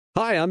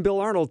Hi, I'm Bill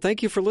Arnold.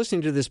 Thank you for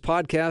listening to this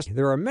podcast.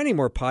 There are many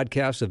more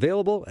podcasts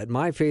available at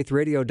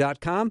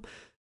myfaithradio.com.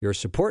 Your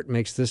support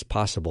makes this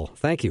possible.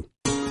 Thank you.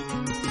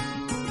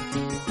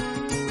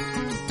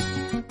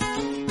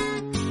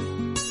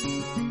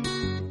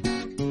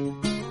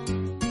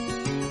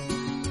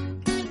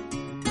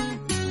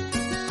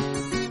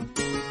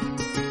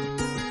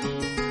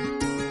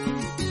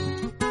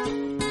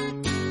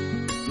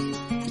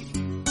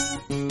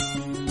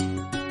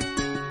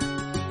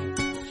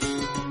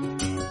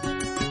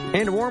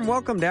 And a warm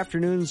welcome to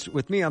Afternoons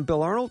with me. I'm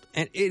Bill Arnold,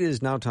 and it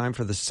is now time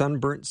for the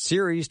Sunburnt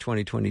Series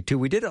 2022.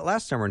 We did it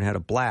last summer and had a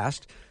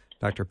blast.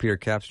 Dr. Peter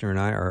Kapsner and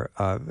I are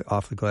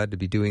awfully glad to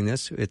be doing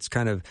this. It's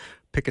kind of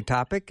pick a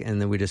topic, and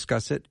then we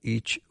discuss it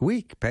each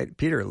week.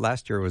 Peter,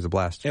 last year was a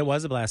blast. It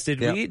was a blast.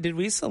 Did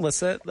we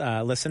solicit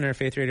listener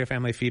Faith Radio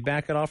Family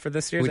feedback at all for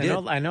this year? We did.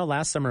 I know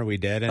last summer we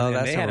did. And,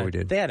 last summer we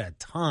did. They had a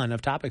ton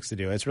of topics to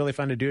do. It's really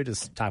fun to do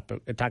just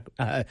topic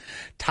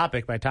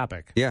by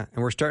topic. Yeah,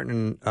 and we're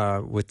starting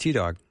with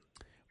T-Dog.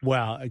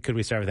 Well, could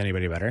we start with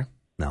anybody better?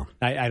 No.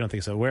 I don't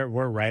think so. We're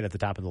right at the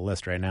top of the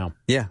list right now.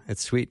 Yeah,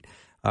 it's sweet.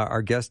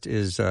 Our guest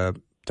is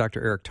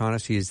Dr. Erik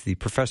Thoennes. He is the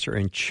professor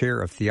and chair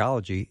of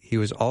theology. He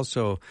was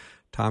also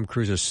Tom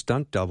Cruise's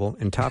stunt double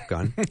in Top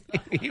Gun.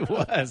 He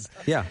was.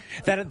 Yeah.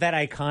 That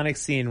iconic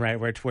scene, right,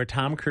 where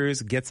Tom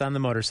Cruise gets on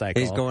the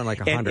motorcycle. He's going like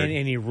 100.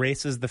 And he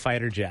races the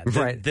fighter jet.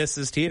 Right. This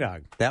is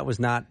T-Dog. That was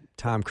not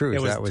Tom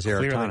Cruise. That was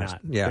Erik Thoennes.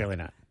 Yeah. Clearly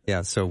not.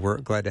 Yeah, so we're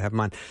glad to have him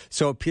on.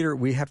 So, Peter,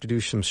 we have to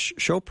do some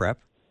show prep.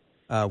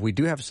 We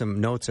do have some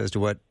notes as to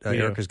what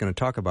Erik is going to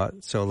talk about.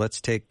 So let's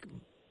take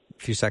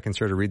a few seconds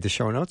here to read the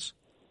show notes.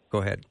 Go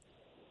ahead.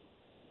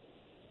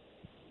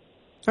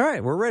 All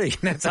right, we're ready.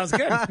 That sounds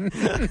good.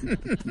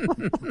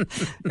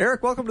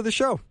 Erik, welcome to the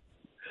show.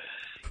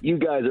 You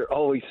guys are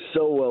always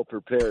so well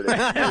prepared.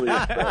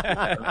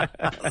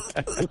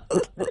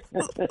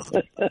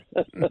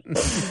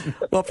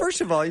 Well, first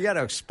of all, you got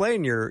to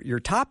explain your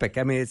topic.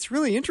 I mean, it's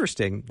really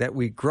interesting that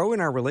we grow in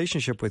our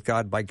relationship with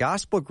God by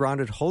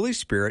gospel-grounded Holy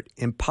Spirit,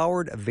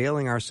 empowered,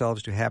 availing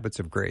ourselves to habits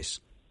of grace.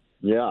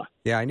 Yeah.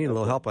 Yeah, I need a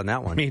little help on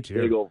that one. Me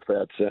too. Big old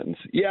fat sentence.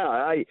 Yeah,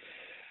 I'm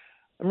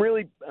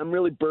really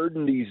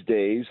burdened these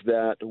days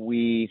that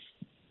we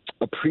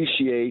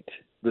appreciate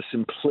the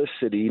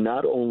simplicity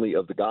not only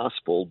of the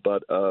gospel,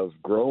 but of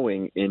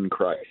growing in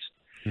Christ.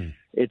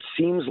 It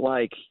seems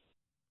like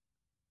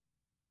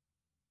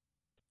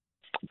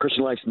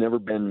Christian life's never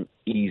been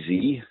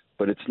easy,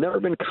 but it's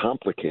never been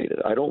complicated.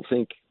 I don't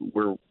think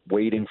we're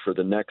waiting for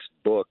the next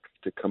book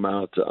to come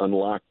out to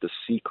unlock the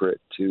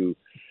secret to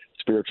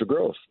spiritual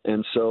growth.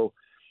 And so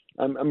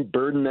I'm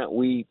burdened that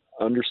we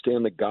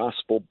understand the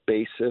gospel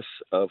basis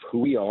of who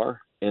we are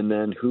and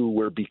then who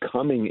we're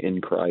becoming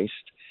in Christ,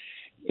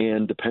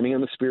 and depending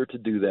on the Spirit to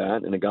do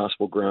that in a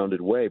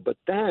gospel-grounded way. But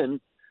then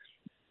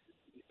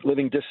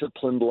living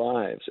disciplined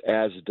lives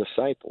as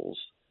disciples,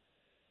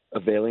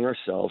 availing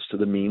ourselves to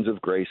the means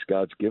of grace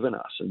God's given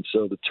us. And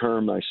so the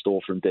term I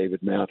stole from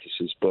David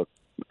Mathis's book,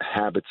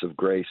 Habits of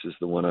Grace, is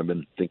the one I've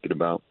been thinking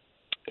about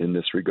in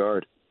this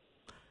regard.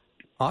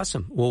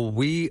 Awesome. Well,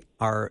 we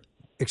are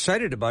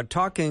excited about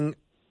talking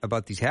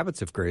about these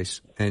habits of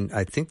grace, and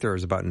I think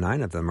there's about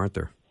 9 of them, aren't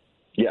there?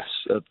 Yes,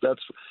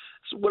 that's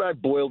what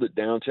I've boiled it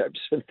down to. I've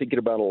just been thinking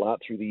about a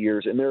lot through the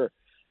years, and there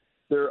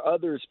are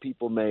others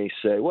people may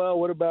say, well,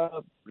 what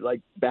about, like,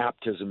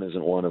 baptism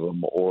isn't one of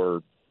them,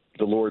 or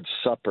the Lord's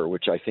Supper,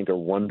 which I think are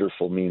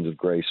wonderful means of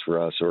grace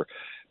for us, or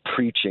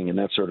preaching in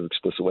that sort of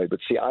explicit way. But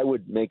see, I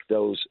would make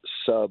those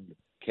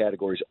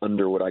subcategories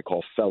under what I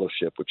call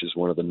fellowship, which is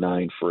one of the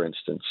 9, for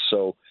instance.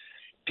 So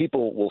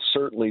people will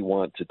certainly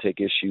want to take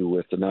issue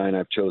with the 9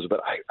 I've chosen, but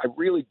I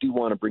really do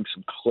want to bring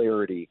some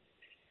clarity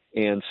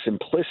and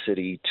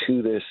simplicity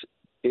to this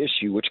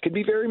issue, which can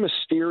be very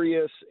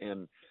mysterious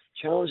and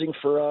challenging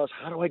for us.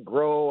 How do I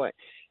grow? I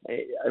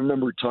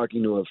remember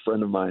talking to a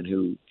friend of mine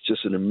who's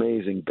just an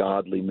amazing,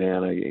 godly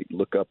man. I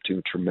look up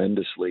to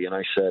tremendously. And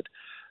I said,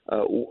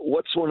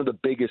 what's one of the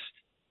biggest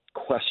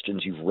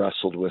questions you've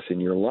wrestled with in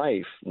your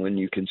life when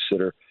you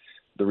consider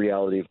the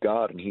reality of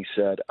God? And he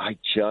said, I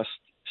just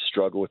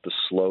struggle with the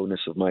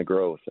slowness of my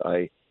growth.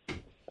 I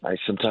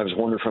sometimes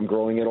wonder if I'm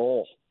growing at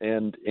all.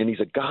 And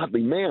he's a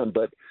godly man,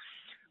 but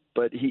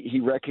he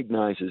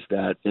recognizes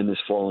that in this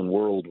fallen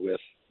world with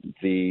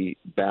the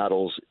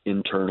battles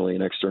internally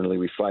and externally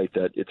we fight,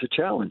 that it's a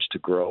challenge to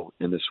grow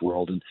in this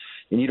world. And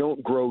you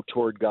don't grow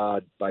toward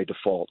God by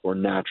default or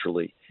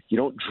naturally. You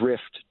don't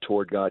drift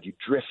toward God. You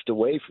drift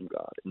away from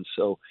God. And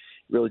so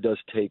it really does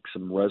take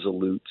some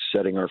resolute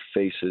setting our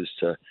faces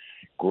to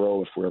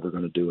grow if we're ever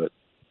going to do it.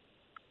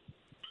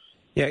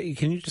 Yeah,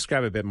 can you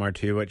describe a bit more,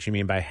 too, what you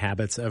mean by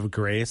habits of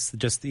grace,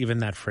 just even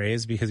that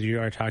phrase, because you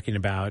are talking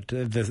about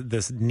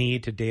this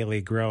need to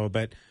daily grow,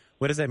 but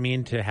what does that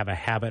mean to have a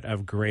habit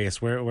of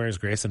grace? Where is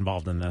grace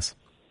involved in this?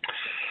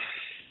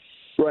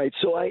 Right,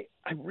 so I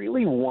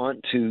really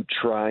want to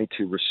try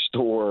to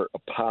restore a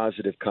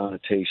positive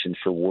connotation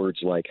for words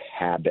like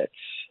habits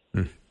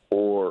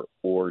or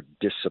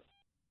discipline.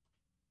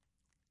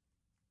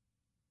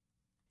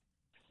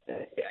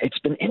 it's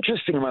been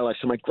interesting in my life.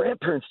 So my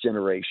grandparents'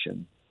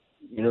 generation,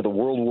 the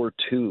World War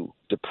II,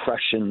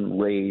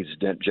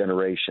 depression-raised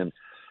generation,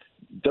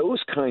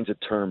 those kinds of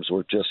terms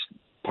were just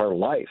part of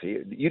life.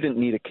 You didn't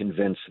need to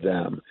convince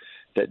them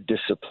that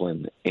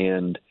discipline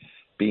and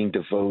being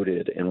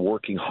devoted and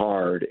working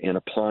hard and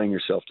applying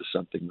yourself to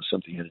something was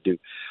something you had to do.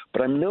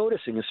 But I'm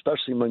noticing,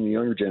 especially among the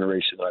younger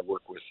generation that I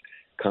work with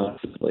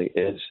constantly,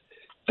 is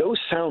those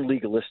sound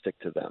legalistic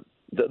to them.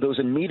 Those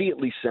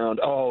immediately sound,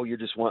 oh, you're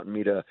just wanting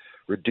me to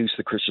reduce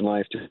the Christian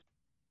life to,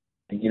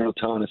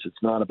 Thoennes,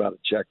 it's not about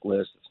a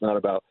checklist. It's not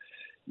about,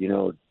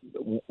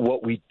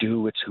 what we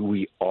do. It's who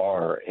we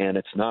are. And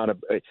it's not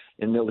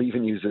and they'll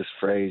even use this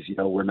phrase,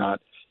 we're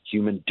not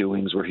human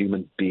doings, we're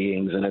human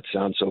beings. And it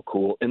sounds so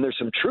cool. And there's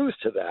some truth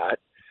to that.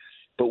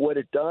 But what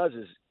it does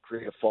is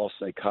create a false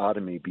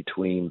dichotomy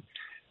between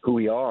who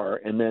we are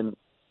and then,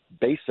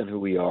 based on who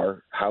we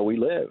are, how we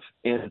live.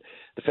 And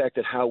the fact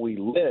that how we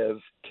live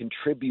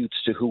contributes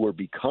to who we're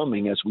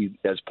becoming as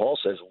Paul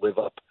says, live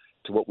up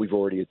to what we've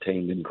already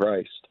attained in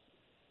Christ.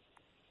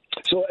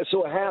 So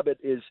a habit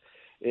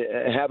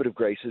of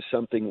grace is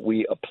something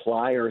we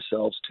apply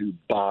ourselves to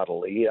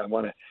bodily. I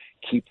want to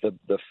keep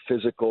the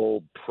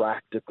physical,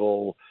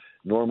 practical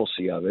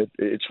normalcy of it.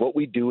 It's what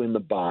we do in the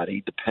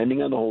body,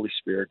 depending on the Holy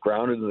Spirit,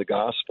 grounded in the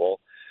gospel,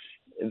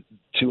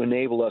 to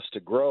enable us to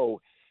grow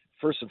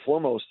first and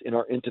foremost in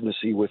our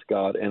intimacy with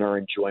God and our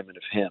enjoyment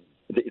of Him.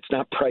 It's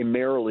not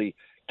primarily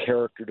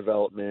character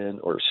development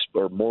or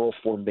moral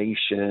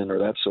formation or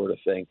that sort of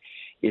thing.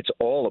 It's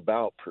all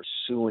about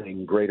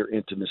pursuing greater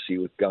intimacy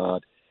with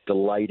God,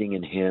 delighting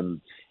in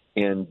Him,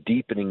 and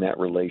deepening that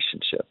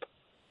relationship.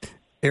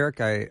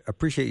 Erik, I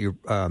appreciate you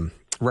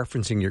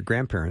referencing your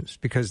grandparents,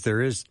 because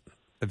there is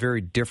a very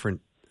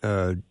different,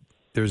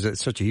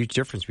 such a huge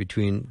difference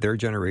between their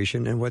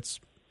generation and what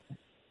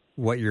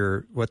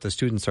the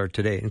students are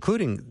today,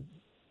 including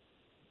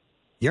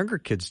younger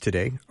kids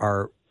today,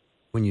 are,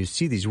 when you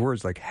see these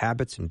words like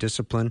habits and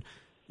discipline,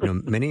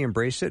 many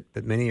embrace it,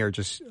 but many are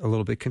just a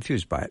little bit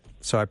confused by it.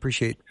 So I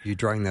appreciate you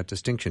drawing that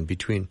distinction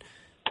between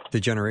the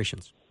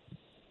generations.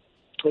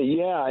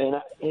 Yeah,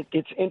 and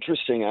it's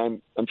interesting.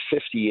 I'm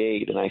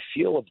 58, and I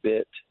feel a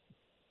bit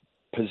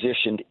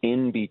positioned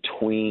in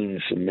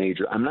between some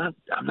major. I'm not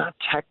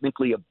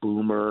technically a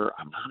boomer.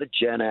 I'm not a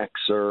Gen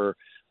Xer.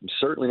 I'm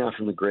certainly not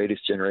from the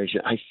greatest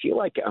generation. I feel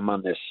like I'm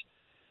on this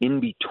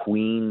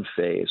in-between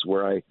phase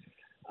where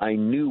I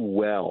knew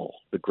well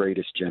the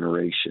greatest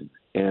generation.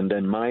 And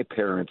then my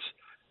parents,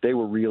 they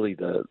were really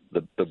the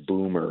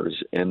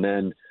boomers. And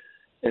then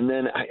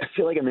I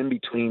feel like I'm in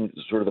between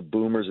sort of the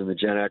boomers and the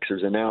Gen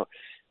Xers. And now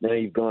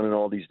you've gone in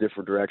all these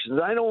different directions.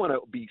 I don't want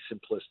to be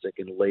simplistic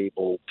and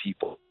label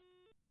people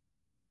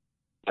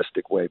in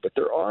a way, but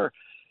there are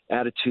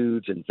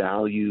attitudes and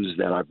values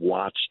that I've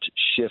watched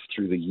shift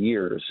through the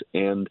years.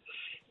 And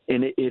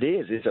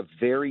it's a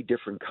very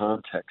different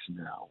context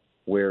now,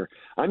 where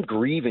I'm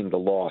grieving the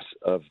loss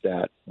of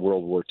that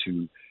World War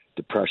II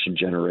Depression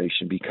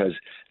generation, because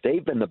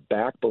they've been the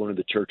backbone of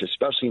the church,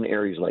 especially in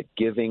areas like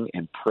giving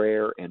and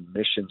prayer and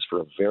missions,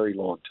 for a very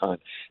long time.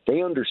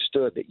 They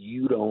understood that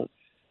you don't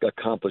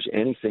accomplish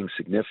anything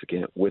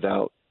significant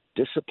without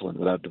discipline,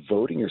 without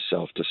devoting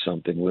yourself to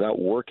something, without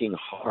working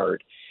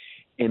hard.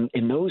 And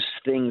those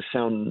things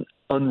sound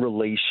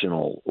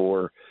unrelational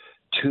or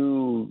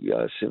too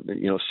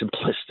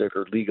simplistic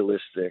or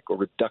legalistic or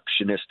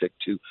reductionistic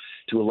to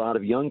a lot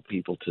of young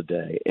people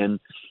today. And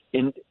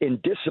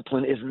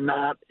discipline is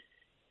not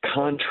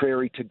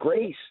contrary to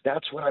grace.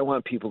 That's what I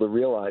want people to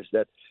realize,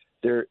 that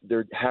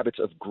they're habits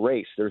of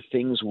grace. They're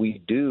things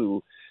we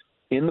do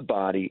in the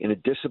body in a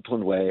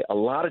disciplined way, a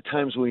lot of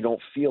times when we don't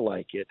feel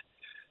like it,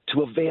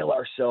 to avail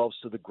ourselves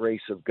to the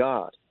grace of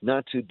God,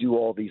 not to do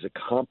all these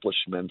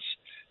accomplishments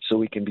so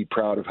we can be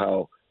proud of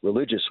how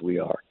religious we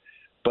are.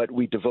 But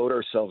we devote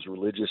ourselves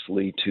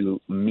religiously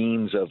to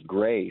means of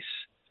grace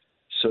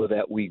so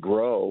that we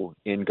grow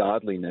in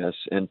godliness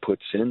and put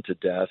sin to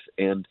death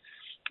and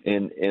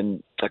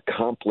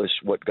accomplish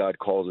what God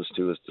calls us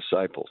to as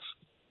disciples.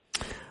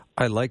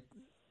 I like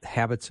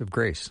habits of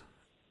grace.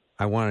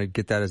 I want to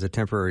get that as a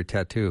temporary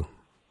tattoo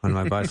on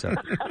my bicep.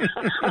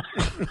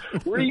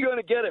 Where are you going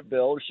to get it,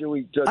 Bill? Should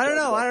we? I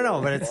don't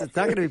know, but it's not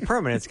going to be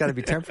permanent. It's got to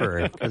be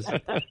temporary.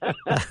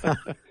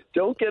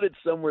 Don't get it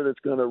somewhere that's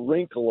going to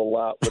wrinkle a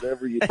lot,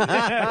 whatever you do.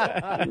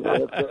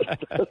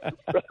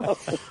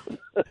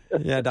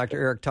 Yeah, Dr.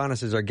 Erik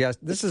Thoennes is our guest.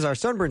 This is our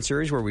Sunburn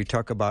series where we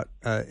talk about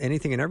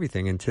anything and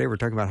everything, and today we're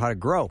talking about how to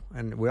grow,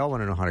 and we all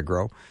want to know how to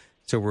grow.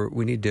 So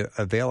we need to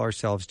avail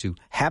ourselves to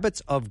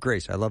habits of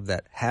grace. I love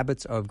that,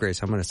 habits of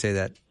grace. I'm going to say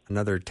that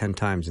another 10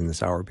 times in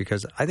this hour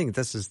because I think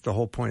this is the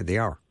whole point of the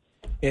hour.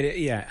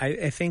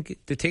 I think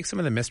to take some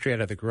of the mystery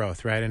out of the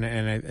growth, right? And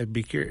I'd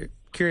be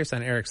curious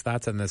on Erik's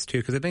thoughts on this too,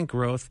 because I think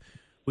growth,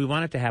 we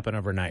want it to happen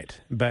overnight,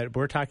 but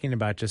we're talking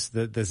about just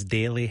this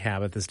daily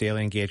habit, this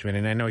daily engagement.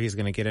 And I know he's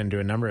going to get into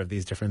a number of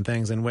these different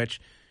things in which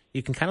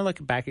you can kind of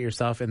look back at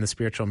yourself in the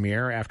spiritual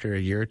mirror after a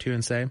year or two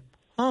and say,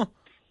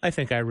 I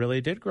think I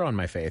really did grow in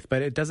my faith.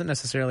 But it doesn't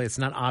necessarily, it's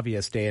not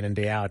obvious day in and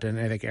day out. And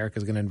I think Erik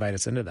is going to invite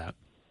us into that.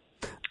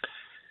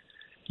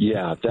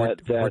 Yeah,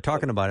 we're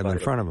talking about him in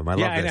front of him. I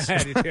love this. I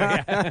do too,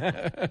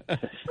 yeah.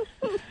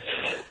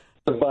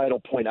 The vital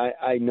point.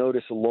 I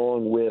notice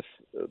along with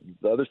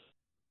the other.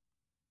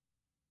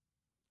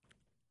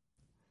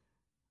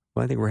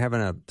 Well, I think we're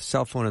having a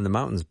cell phone in the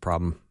mountains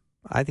problem.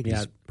 I think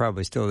he's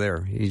probably still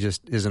there. He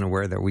just isn't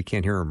aware that we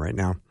can't hear him right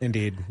now.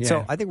 Indeed. Yeah.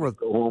 So I think we'll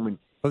go home and.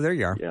 Oh, there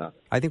you are. Yeah.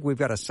 I think we've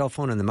got a cell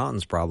phone in the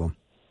mountains problem.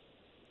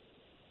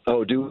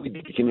 Oh,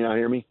 can you not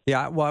hear me?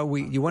 Yeah, well,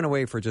 you went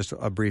away for just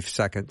a brief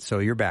second, so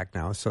you're back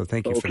now. So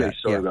thank you for that. Okay,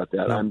 sorry about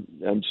that. No.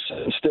 I'm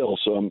still,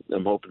 so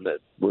I'm hoping that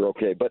we're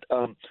okay. But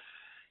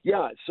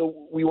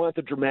so we want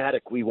the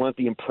dramatic, we want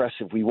the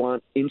impressive, we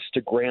want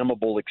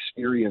Instagrammable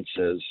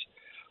experiences.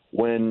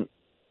 When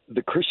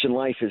the Christian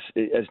life is,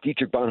 as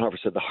Dietrich Bonhoeffer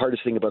said, the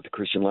hardest thing about the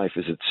Christian life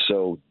is it's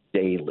so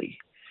daily.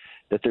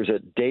 That there's a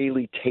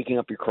daily taking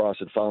up your cross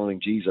and following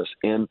Jesus,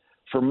 and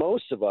for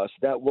most of us,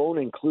 that won't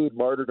include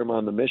martyrdom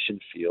on the mission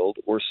field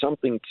or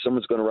something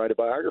someone's going to write a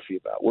biography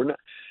about. We're not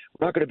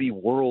going to be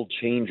world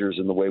changers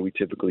in the way we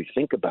typically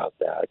think about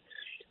that.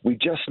 We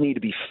just need to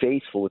be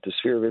faithful with the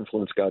sphere of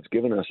influence God's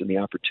given us and the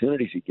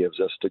opportunities He gives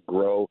us to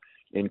grow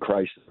in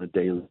Christ on a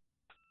daily.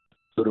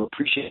 So to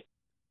appreciate.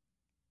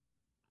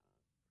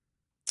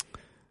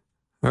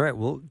 All right,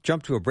 we'll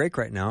jump to a break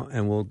right now,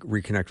 and we'll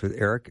reconnect with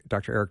Erik.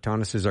 Dr. Erik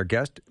Thoennes is our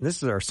guest.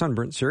 This is our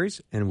Sunburnt series,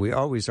 and we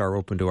always are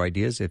open to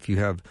ideas. If you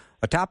have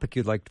a topic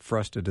you'd like for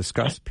us to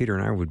discuss, Peter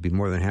and I would be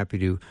more than happy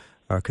to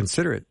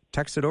consider it.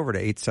 Text it over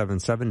to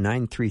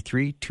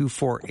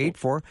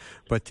 877-933-2484.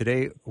 But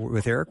today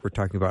with Erik, we're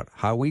talking about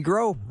how we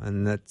grow,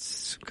 and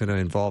that's going to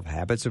involve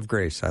habits of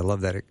grace. I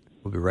love that.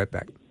 We'll be right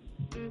back.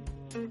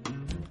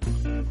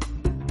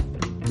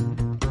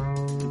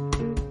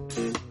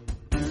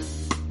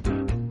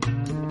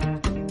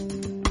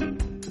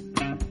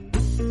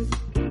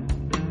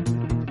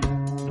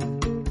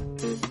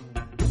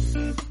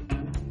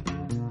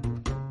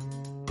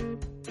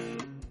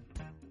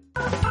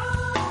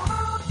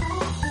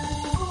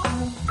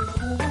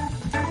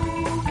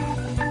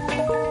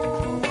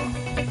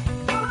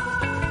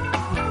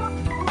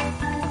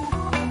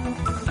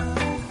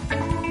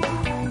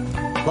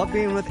 Love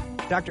being with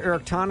Dr.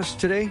 Erik Thoennes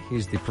today.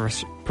 He's the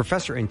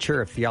professor and chair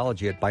of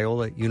theology at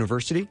Biola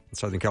University in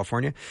Southern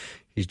California.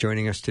 He's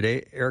joining us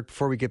today. Erik,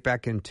 before we get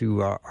back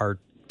into our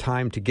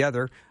time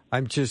together,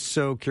 I'm just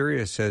so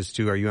curious as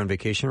to, are you on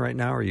vacation right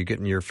now? Are you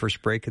getting your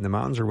first break in the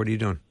mountains, or what are you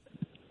doing?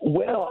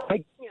 Well,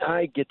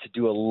 I get to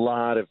do a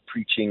lot of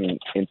preaching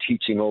and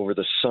teaching over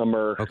the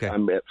summer. Okay.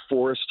 I'm at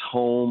Forest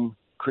Home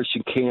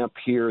Christian Camp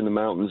here in the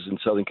mountains in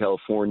Southern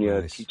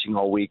California, Nice. Teaching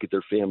all week at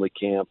their family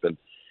camp, and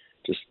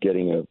just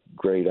getting a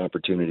great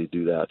opportunity to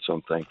do that, so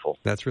I'm thankful.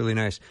 That's really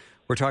nice.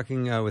 We're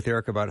talking with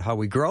Erik about how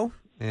we grow,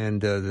 and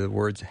the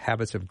words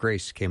habits of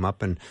grace came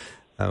up, and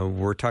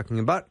we're talking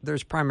about,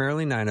 there's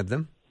primarily 9 of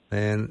them,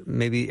 and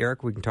maybe,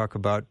 Erik, we can talk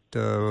about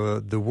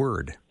the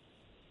Word.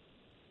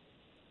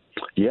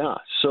 Yeah,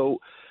 so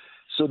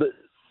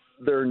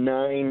there are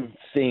 9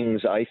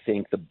 things I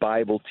think the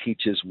Bible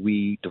teaches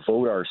we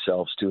devote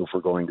ourselves to if we're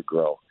going to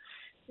grow,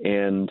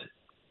 and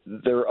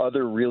there are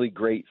other really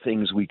great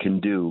things we can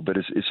do, but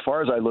as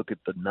far as I look at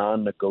the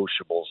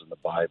non-negotiables in the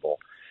Bible,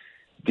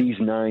 these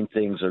 9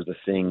 things are the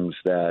things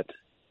that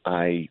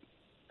I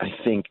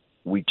think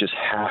we just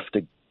have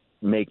to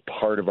make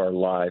part of our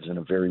lives in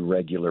a very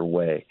regular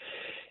way.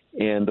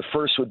 And the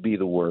first would be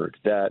the Word,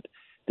 that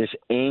this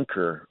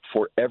anchor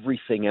for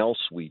everything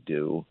else we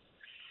do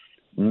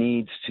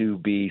needs to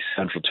be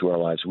central to our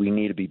lives. We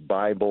need to be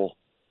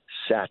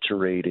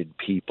Bible-saturated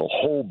people,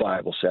 whole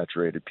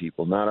Bible-saturated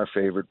people, not our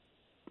favorite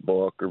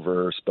book or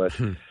verse, but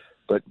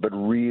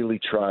really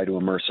try to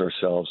immerse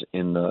ourselves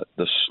in the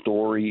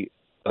story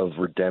of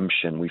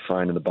redemption we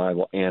find in the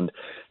Bible, and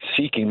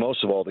seeking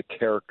most of all the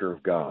character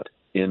of God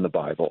in the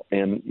Bible,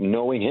 and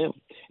knowing Him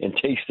and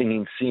tasting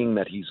and seeing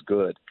that He's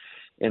good.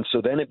 And so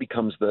then it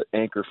becomes the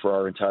anchor for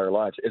our entire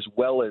lives, as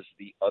well as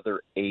the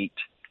other 8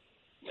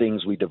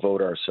 things we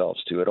devote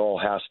ourselves to. It all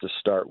has to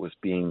start with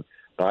being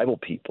Bible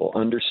people,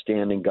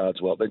 understanding God's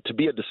will. But to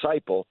be a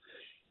disciple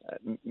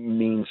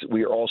means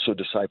we are also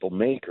disciple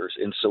makers.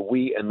 And so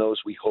we and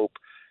those we hope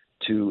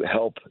to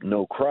help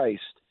know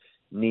Christ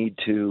need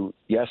to,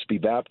 yes, be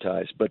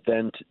baptized, but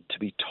then to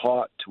be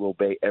taught to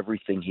obey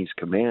everything He's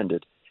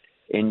commanded.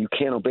 And you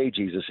can't obey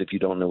Jesus if you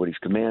don't know what He's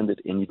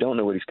commanded, and you don't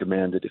know what He's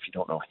commanded if you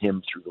don't know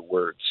Him through the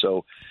Word.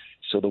 So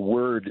the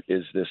Word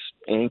is this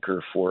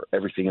anchor for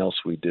everything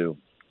else we do.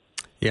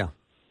 Yeah.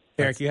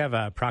 Erik, you have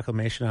a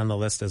proclamation on the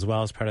list as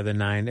well as part of the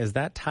 9. Is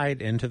that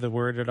tied into the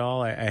Word at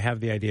all? I have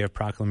the idea of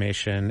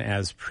proclamation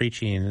as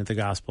preaching the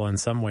gospel in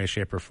some way,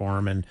 shape, or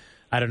form, and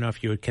I don't know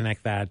if you would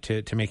connect that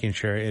to making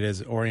sure it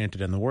is oriented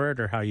in the Word,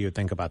 or how you would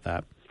think about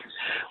that.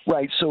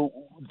 Right. So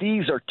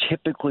these are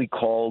typically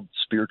called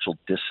spiritual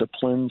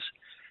disciplines,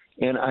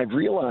 and I've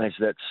realized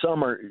that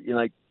some are,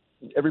 like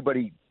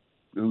everybody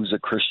who's a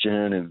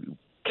Christian and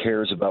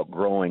cares about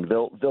growing,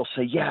 they'll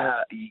say,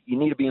 yeah, you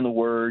need to be in the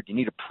Word, you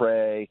need to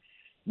pray,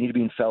 you need to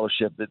be in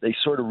fellowship. That they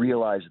sort of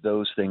realize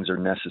those things are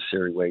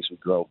necessary ways we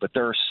grow. But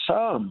there are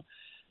some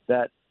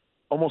that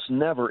almost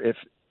never, if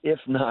if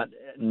not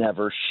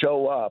never,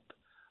 show up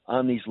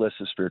on these lists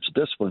of spiritual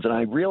disciplines. And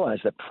I realize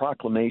that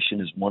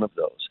proclamation is one of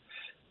those.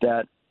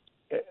 That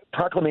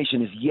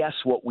proclamation is, yes,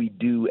 what we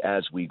do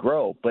as we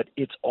grow, but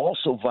it's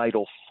also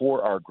vital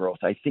for our growth.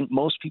 I think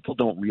most people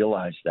don't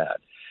realize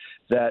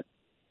that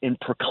in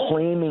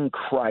proclaiming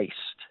Christ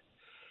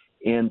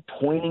and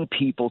pointing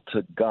people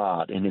to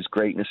God and his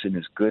greatness and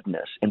his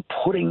goodness and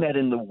putting that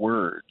in the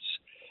words,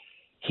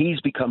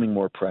 he's becoming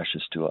more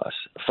precious to us.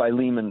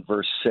 Philemon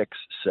verse 6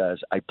 says,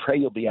 I pray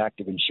you'll be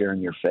active in sharing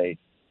your faith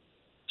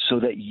so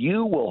that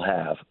you will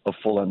have a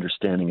full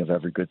understanding of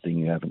every good thing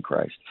you have in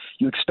Christ.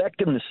 You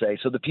expect him to say,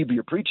 so the people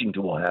you're preaching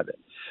to will have it.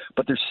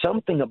 But there's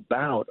something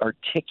about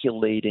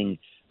articulating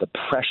the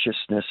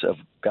preciousness of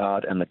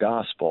God and the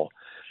gospel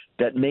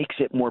that makes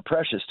it more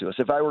precious to us.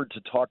 If I were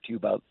to talk to you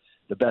about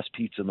the best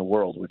pizza in the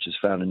world, which is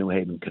found in New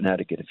Haven,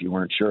 Connecticut, if you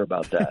weren't sure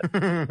about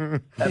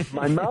that,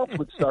 my mouth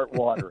would start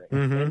watering,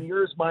 and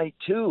yours might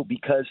too,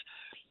 because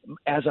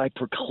as I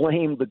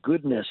proclaim the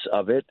goodness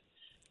of it,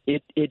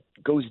 it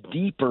goes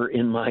deeper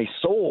in my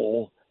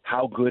soul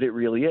how good it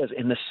really is.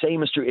 And the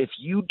same is true. If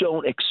you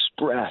don't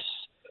express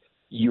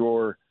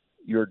your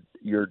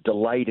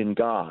delight in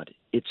God,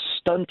 it's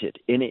stunted,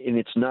 and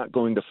it's not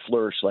going to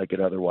flourish like it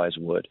otherwise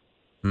would.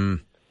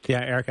 Mm.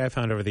 Yeah, Eric, I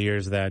found over the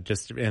years that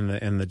just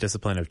in the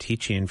discipline of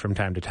teaching from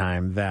time to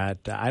time that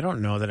I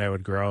don't know that I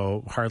would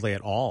grow hardly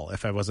at all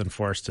if I wasn't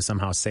forced to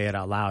somehow say it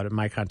out loud. And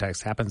my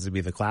context happens to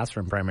be the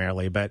classroom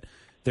primarily, but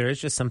there is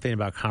just something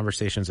about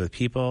conversations with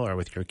people or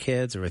with your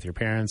kids or with your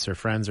parents or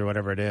friends or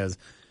whatever it is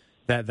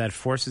that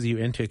forces you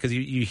into it, because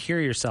you hear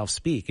yourself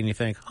speak and you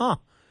think,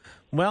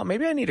 well,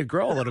 maybe I need to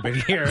grow a little bit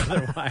here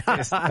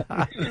otherwise.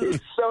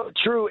 It's so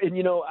true. And,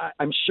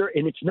 I'm sure,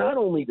 and it's not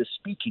only the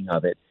speaking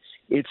of it,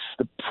 it's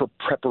the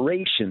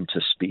preparation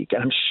to speak.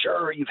 And I'm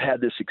sure you've had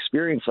this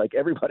experience, like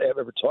everybody I've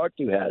ever talked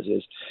to has,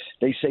 is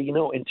they say,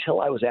 until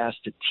I was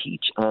asked to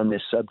teach on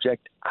this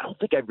subject, I don't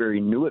think I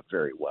knew it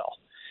very well.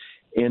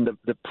 And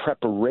the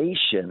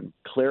preparation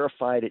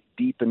clarified it,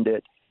 deepened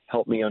it,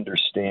 helped me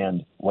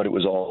understand what it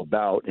was all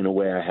about in a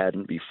way I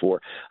hadn't before.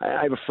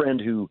 I have a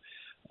friend who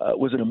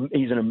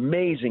he's an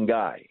amazing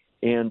guy,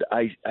 and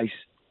I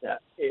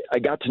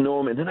got to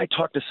know him, and then I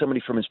talked to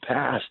somebody from his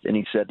past, and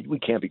he said, we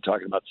can't be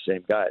talking about the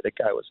same guy. That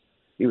guy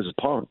he was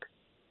a punk.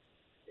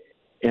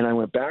 And I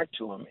went back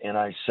to him, and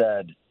I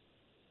said,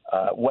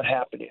 what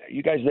happened? Are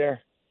you guys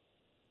there?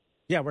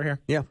 Yeah, we're here.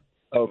 Yeah.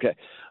 Okay.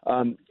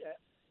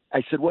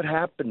 I said, what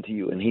happened to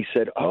you? And he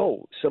said,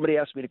 somebody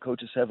asked me to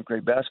coach a 7th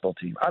grade basketball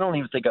team. I don't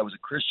even think I was a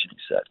Christian, he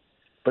said.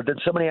 But then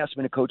somebody asked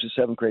me to coach a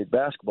 7th grade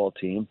basketball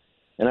team,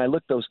 and I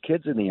looked those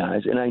kids in the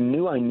eyes, and I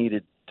knew I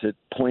needed to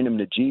point them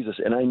to Jesus,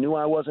 and I knew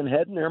I wasn't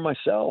heading there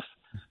myself.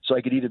 So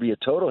I could either be a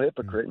total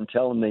hypocrite and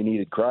tell them they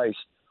needed Christ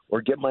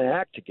or get my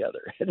act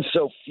together. And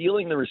so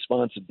feeling the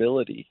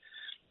responsibility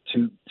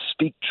to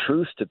speak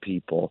truth to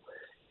people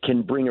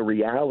can bring a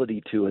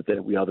reality to it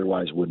that we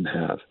otherwise wouldn't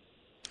have.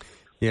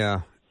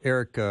 Yeah.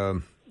 Eric,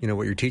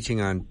 what you're teaching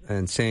on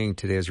and saying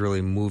today is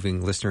really moving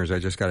listeners. I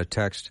just got a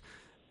text.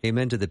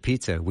 Amen to the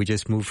pizza. We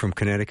just moved from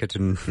Connecticut to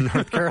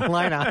North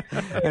Carolina,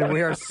 and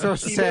we are so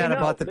sad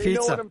about the pizza. They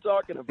know what I'm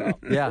talking about.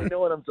 Yeah. They know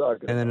what I'm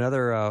talking about. And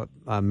another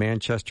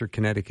Manchester,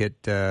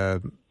 Connecticut,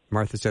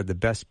 Martha said the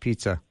best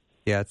pizza.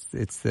 Yeah,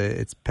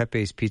 it's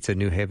Pepe's Pizza,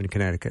 New Haven,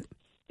 Connecticut.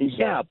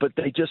 Yeah, but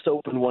they just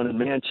opened one in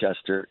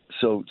Manchester,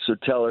 so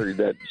tell her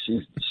that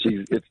she's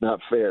it's not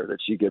fair that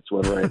she gets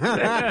one right.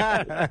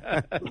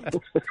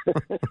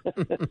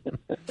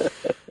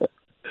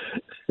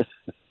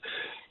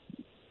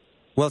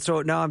 Well,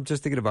 so now I'm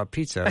just thinking about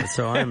pizza,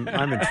 so I'm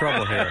in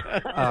trouble here,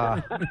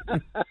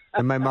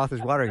 and my mouth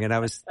is watering. And I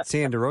was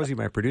saying to Rosie,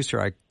 my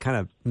producer, I kind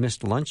of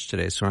missed lunch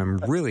today, so I'm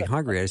really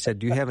hungry. I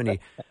said,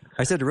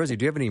 I said to Rosie,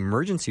 do you have any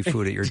emergency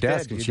food at your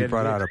desk? And she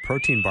brought out a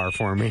protein bar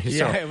for me.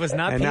 Yeah, it was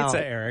not pizza, now,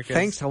 Eric.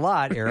 Thanks a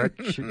lot, Eric.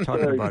 She's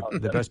talking about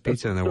the best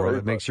pizza in the world.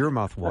 It makes your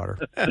mouth water.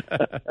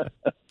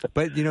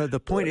 But,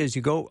 the point is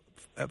you go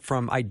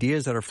from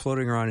ideas that are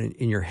floating around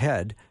in your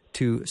head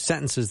to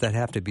sentences that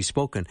have to be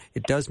spoken.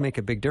 It does make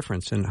a big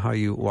difference in how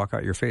you walk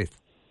out your faith.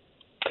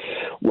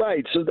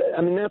 Right. So,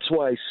 that's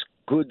why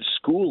good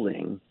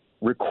schooling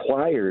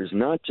requires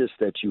not just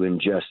that you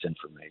ingest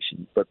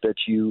information, but that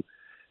you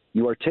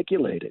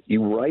articulate it,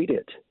 you write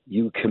it,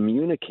 you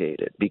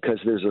communicate it, because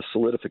there's a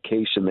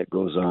solidification that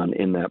goes on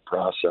in that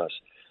process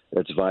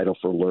that's vital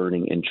for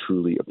learning and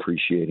truly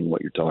appreciating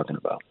what you're talking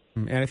about.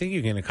 And I think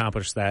you can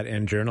accomplish that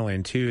in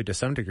journaling, too, to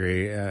some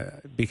degree,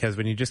 because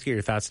when you just get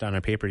your thoughts down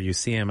on paper, you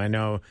see them. I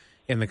know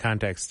in the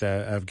context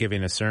of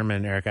giving a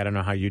sermon, Eric, I don't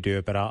know how you do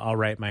it, but I'll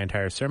write my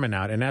entire sermon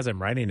out. And as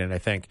I'm writing it, I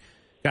think,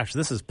 gosh,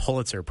 this is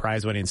Pulitzer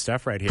Prize-winning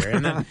stuff right here.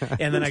 And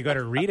then I go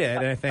to read it,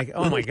 and I think,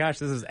 oh, my gosh,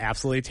 this is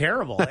absolutely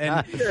terrible.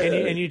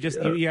 And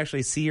you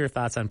actually see your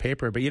thoughts on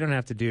paper, but you don't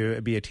have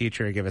to be a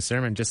teacher or give a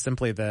sermon. Just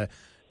simply the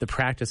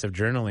practice of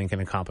journaling can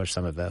accomplish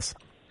some of this.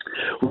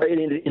 Right,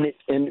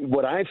 and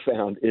what I've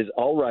found is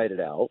I'll write it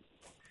out,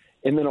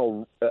 and then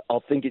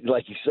I'll think it,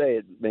 like you say,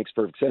 it makes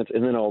perfect sense,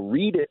 and then I'll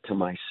read it to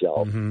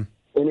myself,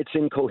 and it's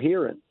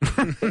incoherent.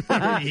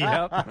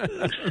 Yep.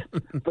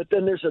 But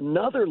then there's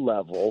another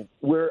level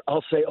where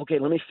I'll say, okay,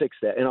 let me fix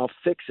that. And I'll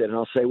fix it. And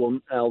I'll say, well,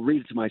 I'll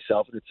read it to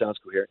myself and it sounds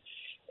coherent.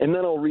 And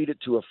then I'll read it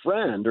to a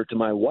friend or to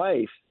my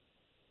wife,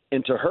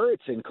 and to her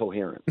it's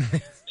incoherent.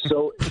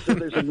 So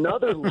there's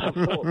another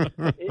level.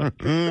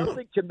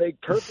 Something can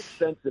make perfect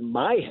sense in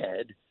my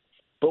head,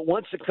 but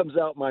once it comes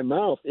out my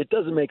mouth, it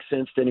doesn't make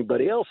sense to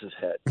anybody else's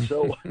head.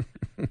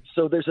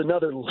 So there's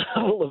another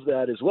level of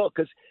that as well,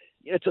 because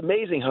it's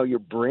amazing how your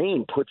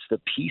brain puts the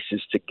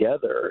pieces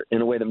together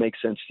in a way that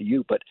makes sense to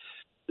you, but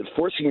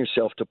forcing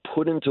yourself to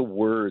put into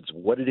words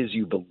what it is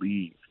you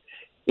believe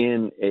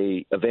in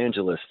a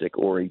evangelistic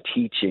or a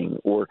teaching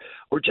or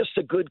just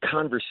a good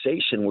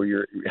conversation where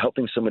you're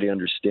helping somebody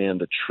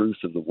understand the truth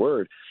of the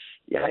word,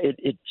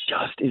 it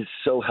just is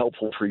so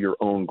helpful for your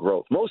own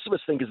growth. Most of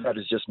us think of that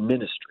as just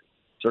ministry,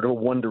 sort of a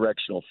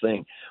one-directional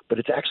thing, but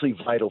it's actually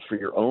vital for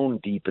your own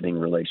deepening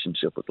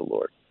relationship with the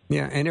Lord.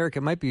 Yeah, and Eric,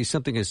 it might be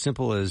something as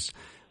simple as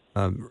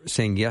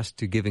saying yes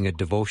to giving a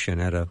devotion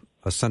at a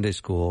Sunday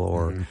school,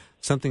 or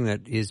something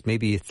that is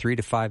maybe 3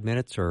 to 5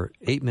 minutes or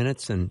 8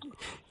 minutes, and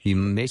you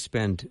may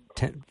spend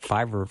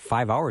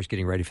 5 hours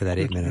getting ready for that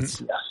 8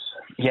 minutes. Yes.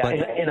 Yeah,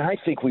 and I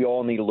think we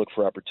all need to look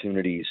for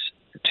opportunities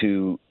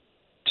to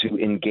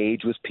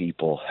engage with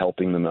people,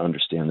 helping them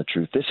understand the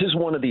truth. This is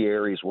one of the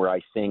areas where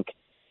I think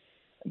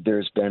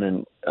there's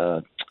been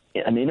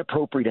an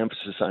inappropriate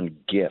emphasis on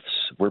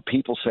gifts, where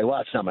people say, well,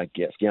 it's not my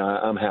gift.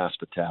 I'm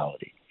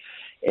hospitality.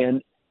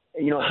 And,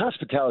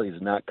 hospitality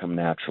does not come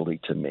naturally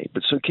to me.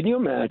 But so can you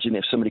imagine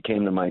if somebody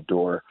came to my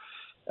door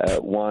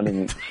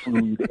wanting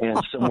food and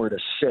somewhere to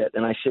sit,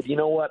 and I said, you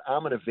know what,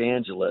 I'm an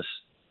evangelist.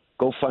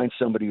 Go find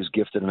somebody who's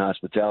gifted in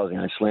hospitality,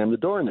 and I slam the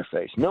door in their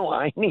face. No,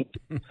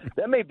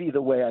 that may be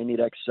the way I need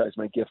to exercise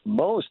my gift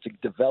most, to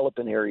develop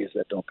in areas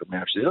that don't come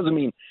naturally. It doesn't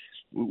mean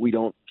we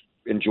don't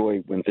enjoy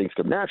when things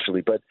come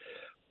naturally, but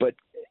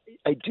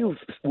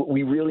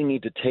we really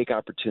need to take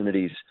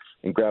opportunities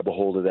and grab a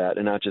hold of that,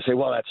 and not just say,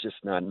 well, that's just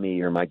not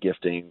me or my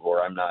gifting,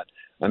 or I'm not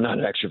an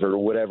extrovert, or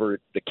whatever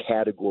the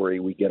category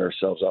we get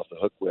ourselves off the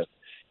hook with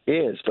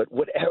is. But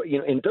whatever,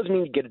 and it doesn't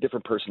mean you get a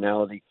different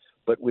personality,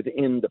 but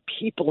within the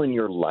people in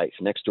your life,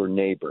 next door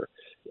neighbor,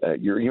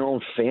 your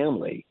own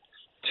family,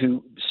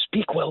 to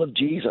speak well of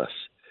Jesus,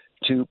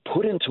 to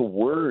put into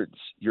words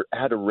your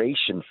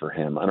adoration for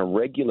him on a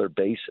regular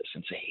basis,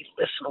 and say, hey,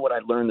 listen to what I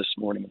learned this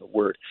morning in the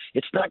Word.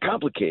 It's not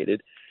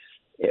complicated,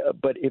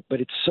 but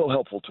it's so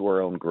helpful to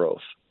our own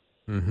growth.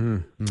 Mm-hmm.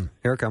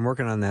 Eric, I'm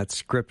working on that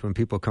script when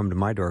people come to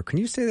my door. Can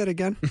you say that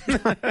again?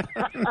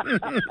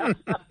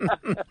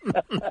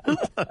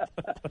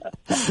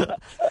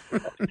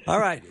 All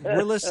right.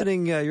 We're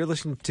listening. You're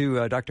listening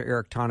to Dr.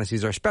 Erik Thoennes.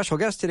 He's our special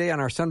guest today on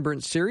our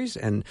Sunburnt series.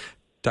 And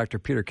Dr.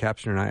 Peter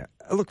Kapsner and I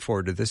look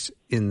forward to this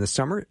in the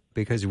summer,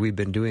 because we've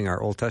been doing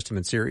our Old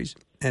Testament series.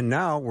 And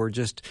now we're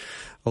just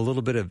a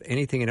little bit of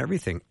anything and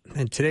everything.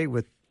 And today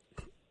with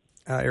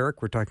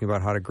Erik, we're talking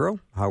about how to grow,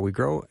 how we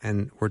grow,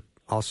 and we're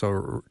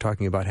also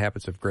talking about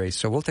habits of grace.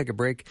 So we'll take a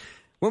break.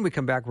 When we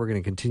come back, we're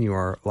going to continue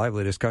our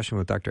lively discussion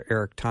with Dr.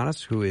 Erik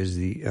Thoennes, who is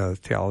the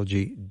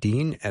theology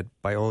dean at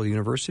Biola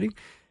University.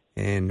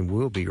 And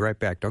we'll be right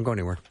back. Don't go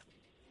anywhere.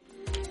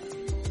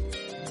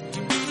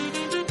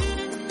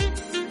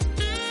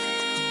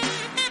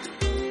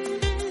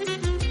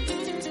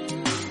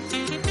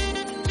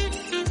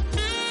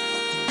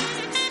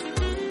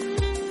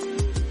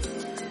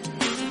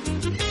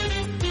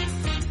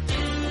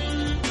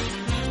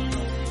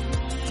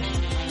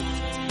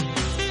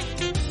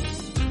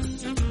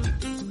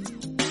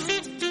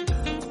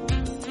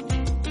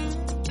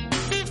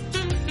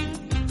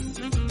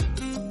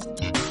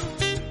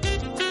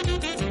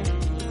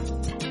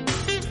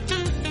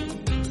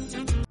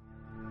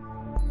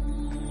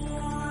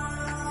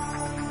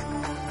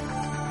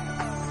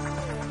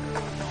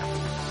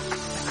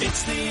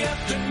 It's the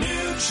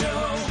afternoon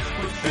show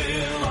with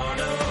Bill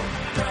Arnold.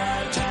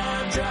 Prime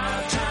time,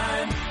 drive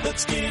time.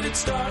 Let's get it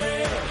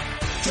started.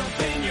 Jump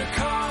in your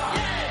car.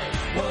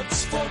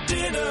 What's for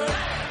dinner?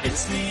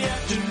 It's the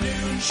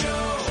afternoon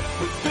show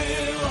with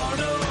Bill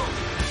Arnold.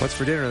 What's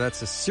for dinner?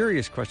 That's a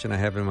serious question I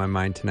have in my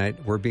mind tonight.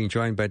 We're being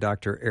joined by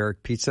Dr.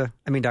 Erik Thoennes,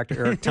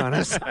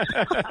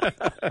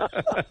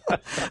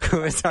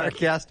 who is our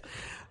guest.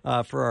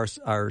 For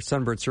our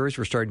Sunburnt series,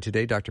 we're starting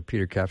today. Dr.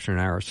 Peter Kapsner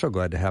and I are so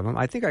glad to have him.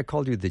 I think I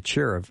called you the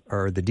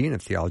the dean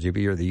of theology,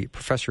 but you're the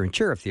professor and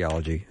chair of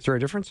theology. Is there a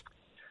difference?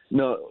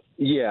 No,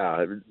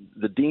 yeah,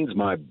 the dean's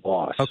my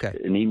boss, okay,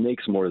 and he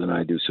makes more than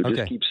I do. So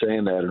just keep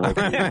saying that. And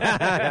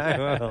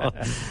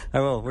I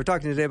will. We're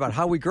talking today about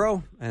how we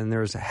grow, and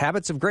there's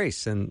habits of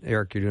grace. And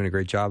Erik, you're doing a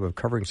great job of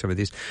covering some of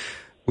these.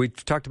 We've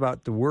talked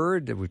about the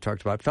Word. We've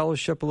talked about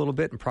fellowship a little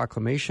bit and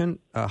proclamation.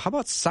 How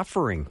about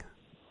suffering?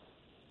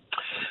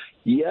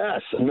 Yes,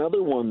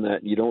 another one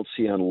that you don't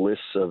see on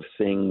lists of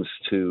things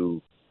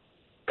to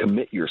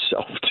commit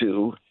yourself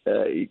to,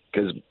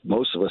 because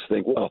most of us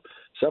think, well,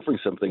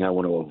 suffering's something I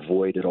want to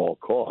avoid at all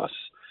costs.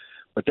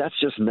 But that's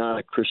just not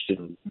a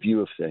Christian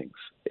view of things.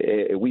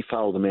 We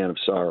follow the man of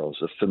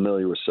sorrows,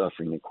 familiar with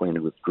suffering,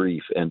 acquainted with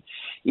grief. And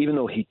even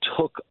though he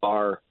took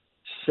our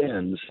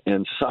sins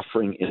and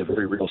suffering in a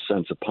very real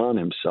sense upon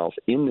himself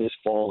in this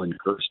fallen,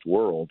 cursed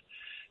world,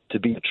 to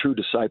be a true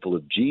disciple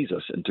of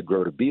Jesus and to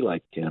grow to be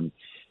like him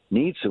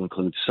needs to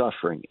include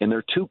suffering. And there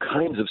are two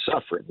kinds of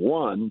suffering.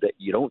 One that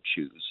you don't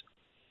choose,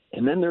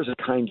 and then there's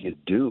a kind you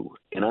do.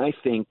 And I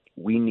think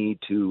we need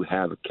to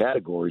have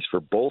categories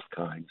for both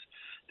kinds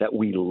that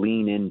we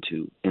lean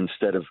into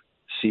instead of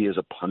see as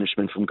a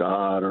punishment from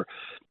God or,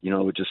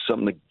 just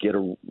something to get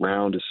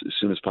around as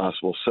soon as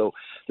possible. So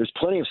there's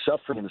plenty of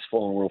suffering in this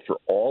fallen world for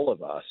all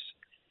of us.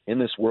 In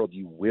this world,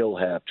 you will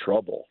have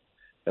trouble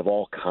of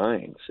all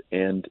kinds,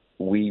 and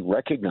we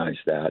recognize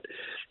that.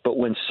 But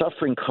when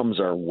suffering comes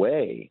our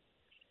way,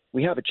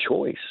 we have a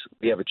choice.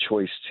 We have a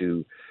choice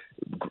to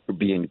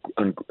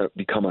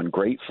become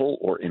ungrateful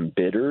or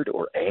embittered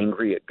or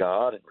angry at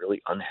God in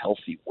really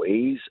unhealthy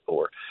ways,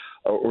 or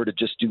to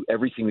just do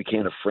everything we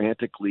can to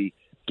frantically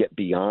get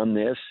beyond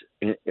this.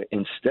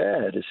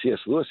 Instead, as C.S.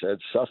 Lewis said,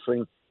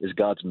 suffering is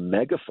God's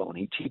megaphone.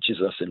 He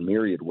teaches us in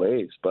myriad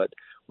ways, but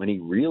when he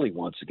really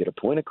wants to get a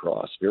point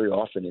across, very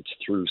often it's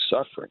through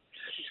suffering.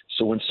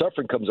 So when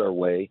suffering comes our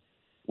way,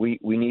 we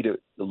need to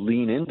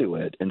lean into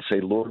it and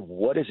say, Lord,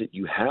 what is it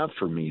you have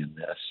for me in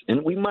this?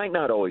 And we might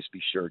not always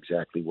be sure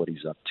exactly what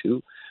he's up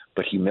to,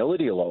 but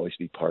humility will always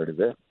be part of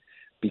it.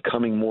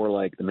 Becoming more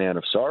like the man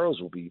of sorrows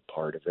will be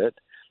part of it.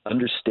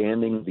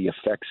 Understanding the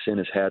effect sin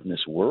has had in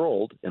this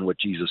world and what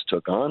Jesus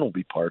took on will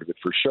be part of it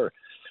for sure.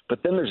 But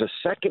then there's a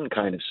second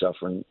kind of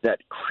suffering that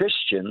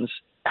Christians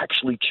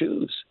actually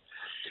choose,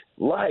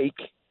 like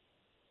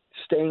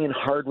staying in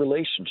hard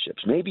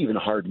relationships, maybe even a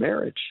hard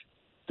marriage,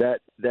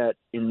 that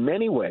in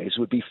many ways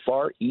would be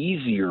far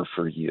easier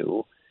for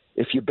you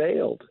if you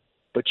bailed,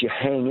 but you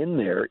hang in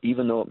there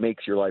even though it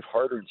makes your life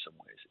harder in some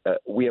ways.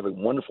 We have a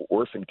wonderful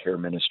orphan care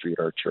ministry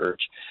at our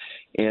church,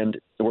 and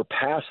we're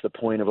past the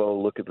point of, oh,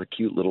 look at the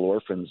cute little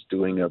orphans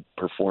doing a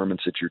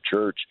performance at your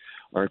church.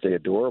 Aren't they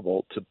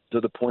adorable?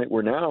 To the point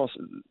where now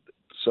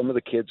some of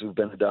the kids who've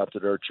been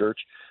adopted at our church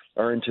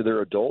are into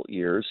their adult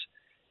years,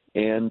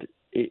 and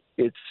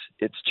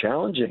it's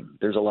challenging.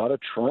 There's a lot of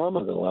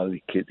trauma that a lot of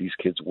these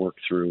kids work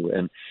through.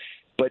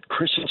 But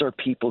Christians are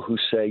people who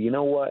say, you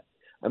know what,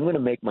 I'm going to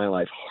make my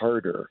life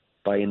harder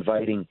by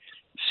inviting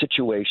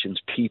situations,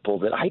 people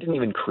that I didn't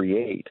even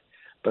create,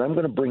 but I'm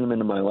going to bring them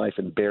into my life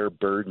and bear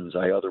burdens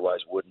I otherwise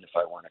wouldn't if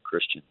I weren't a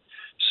Christian.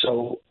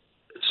 So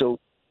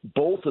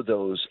both of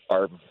those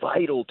are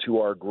vital to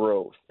our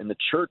growth. And the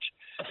church,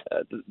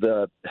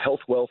 the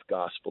health wealth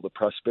gospel, the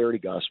prosperity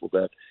gospel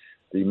that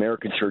the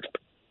American church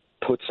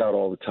puts out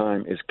all the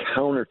time is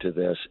counter to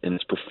this, and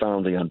it's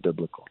profoundly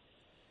unbiblical.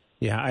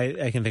 Yeah,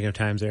 I can think of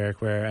times,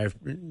 Eric, where I've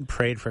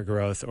prayed for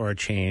growth or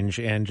change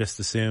and just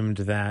assumed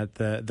that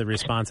the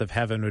response of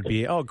heaven would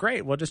be, oh,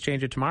 great, we'll just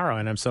change it tomorrow,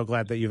 and I'm so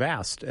glad that you've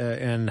asked.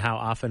 And how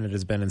often it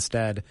has been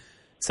instead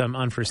some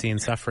unforeseen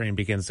suffering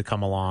begins to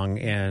come along,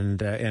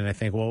 and I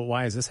think, well,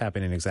 why is this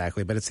happening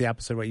exactly? But it's the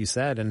opposite of what you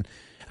said. And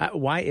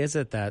why is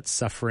it that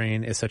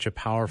suffering is such a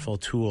powerful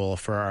tool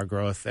for our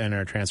growth and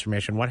our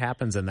transformation? What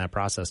happens in that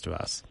process to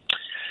us?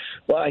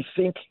 Well, I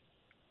think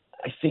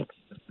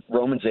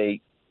Romans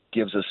 8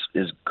 gives us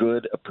as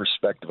good a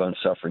perspective on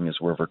suffering as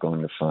we're ever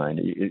going to find.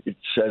 It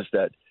says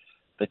that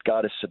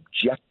God has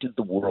subjected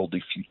the world to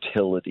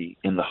futility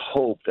in the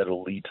hope that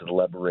it'll lead to the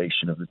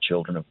liberation of the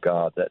children of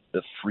God, that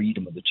the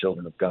freedom of the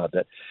children of God,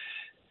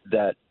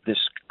 that this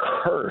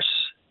curse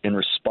in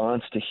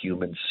response to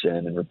human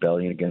sin and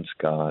rebellion against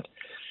God,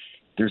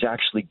 there's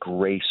actually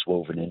grace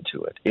woven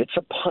into it. It's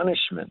a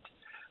punishment,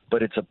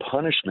 but it's a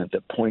punishment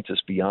that points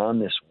us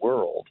beyond this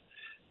world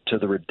to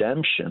the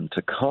redemption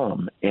to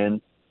come,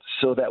 and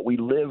so that we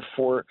live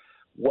for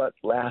what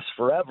lasts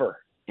forever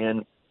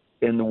and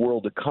in the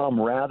world to come,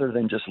 rather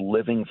than just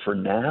living for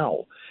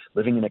now,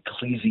 living an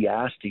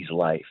Ecclesiastes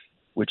life,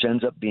 which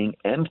ends up being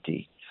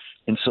empty.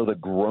 And so the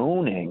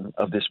groaning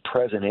of this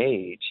present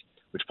age,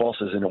 which Paul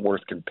says isn't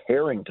worth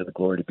comparing to the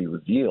glory to be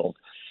revealed,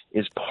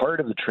 is part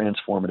of the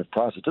transformative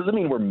process. It doesn't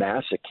mean we're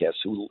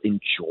masochists who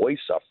enjoy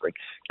suffering.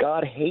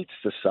 God hates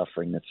the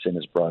suffering that sin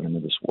has brought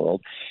into this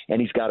world,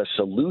 and he's got a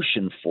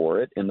solution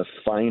for it in the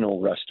final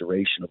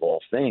restoration of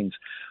all things.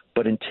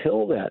 But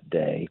until that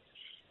day,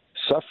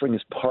 suffering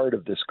is part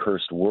of this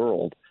cursed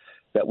world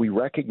that we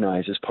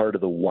recognize as part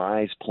of the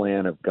wise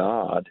plan of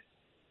God,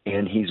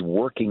 and he's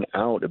working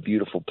out a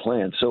beautiful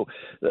plan. So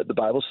the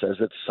Bible says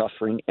that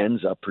suffering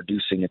ends up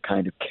producing a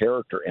kind of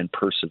character and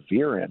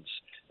perseverance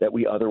that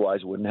we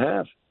otherwise wouldn't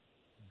have.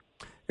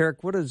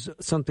 Erik, what is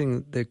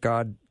something that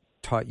God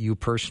taught you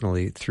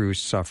personally through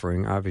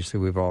suffering? Obviously,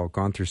 we've all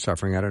gone through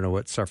suffering. I don't know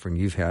what suffering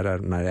you've had.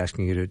 I'm not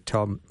asking you to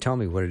tell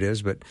me what it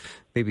is, but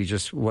maybe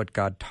just what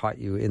God taught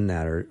you in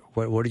that, or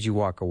what did you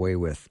walk away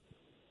with?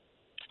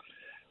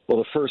 Well,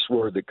 the first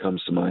word that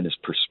comes to mind is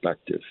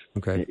perspective.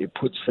 Okay. It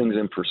puts things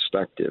in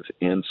perspective.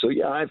 And so,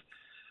 yeah,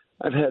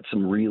 I've had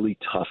some really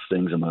tough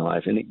things in my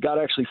life, and it got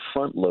actually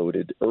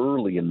front-loaded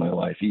early in my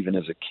life, even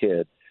as a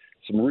kid.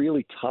 Some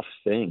really tough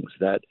things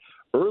that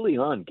early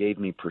on gave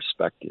me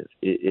perspective.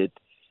 It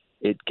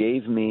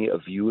gave me a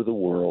view of the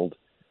world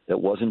that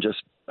wasn't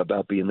just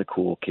about being the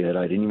cool kid.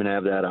 I didn't even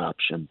have that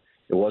option.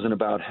 It wasn't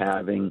about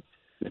having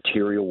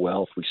material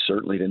wealth. We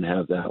certainly didn't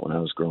have that when I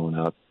was growing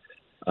up.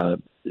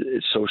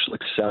 Social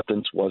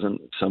acceptance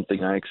wasn't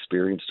something I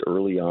experienced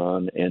early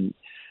on. And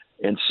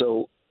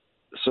so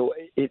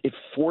it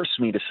forced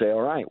me to say,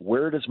 all right,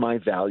 where does my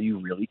value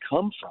really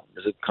come from?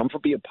 Does it come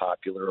from being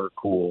popular or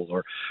cool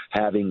or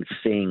having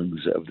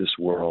things of this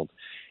world?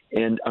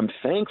 And I'm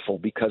thankful,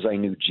 because I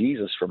knew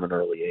Jesus from an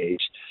early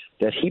age,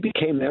 that he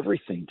became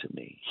everything to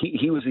me.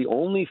 He was the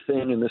only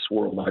thing in this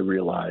world I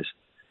realized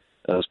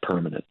that was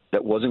permanent,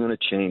 that wasn't going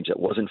to change, that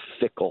wasn't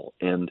fickle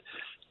and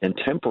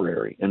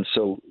temporary. And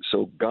so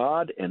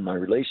God and my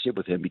relationship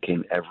with him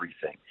became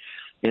everything.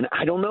 And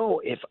I don't know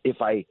if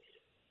I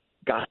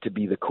got to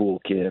be the cool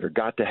kid or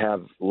got to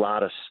have a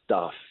lot of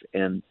stuff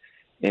and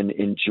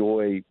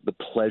enjoy the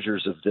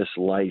pleasures of this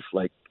life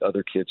like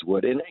other kids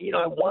would. And,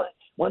 I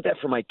want that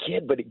for my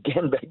kid. But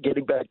again,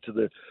 getting back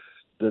to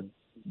the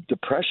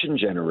Depression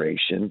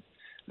generation,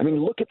 I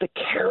mean, look at the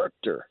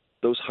character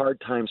those hard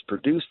times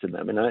produced in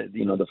them. And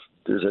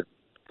there's a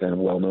kind of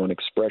well-known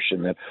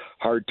expression that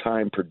hard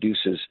time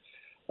produces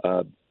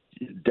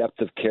depth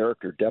of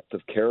character. Depth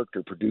of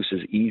character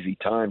produces easy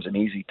times, and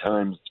easy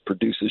times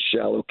produces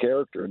shallow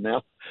character. And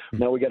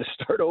now we got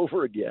to start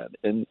over again.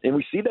 And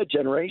we see that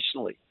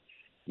generationally.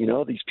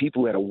 These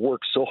people who had to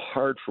work so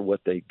hard for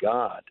what they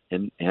got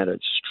and had to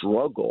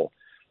struggle,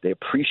 they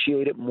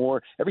appreciate it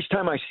more. Every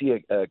time I see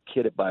a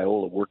kid at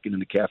Biola working in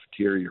the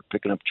cafeteria or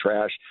picking up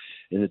trash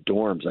in the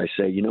dorms, I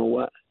say, you know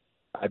what?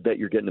 I bet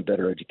you're getting a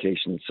better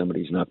education than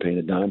somebody who's not paying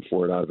a dime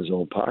for it out of his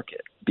own pocket,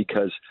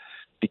 because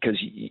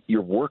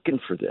you're working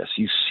for this.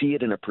 You see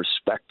it in a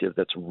perspective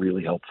that's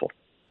really helpful.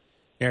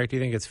 Erik, do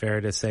you think it's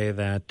fair to say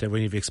that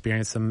when you've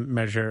experienced some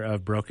measure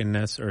of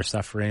brokenness or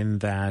suffering,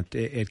 that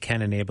it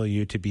can enable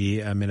you to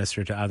be a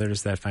minister to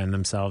others that find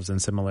themselves in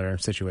similar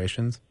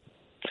situations?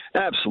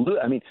 Absolutely.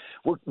 I mean,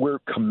 we're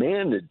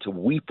commanded to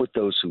weep with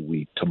those who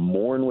weep, to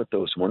mourn with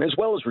those who mourn, as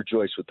well as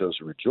rejoice with those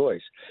who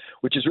rejoice,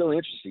 which is really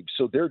interesting.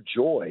 So their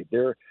joy,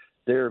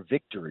 their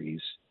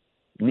victories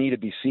need to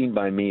be seen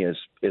by me as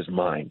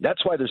mine.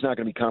 That's why there's not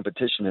going to be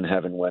competition in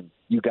heaven when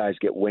you guys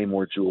get way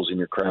more jewels in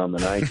your crown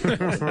than I do.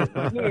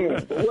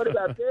 Yeah, what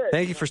about this?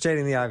 Thank you for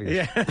stating the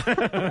obvious.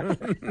 Yeah.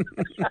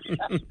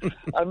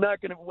 I'm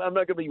not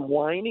going to be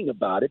whining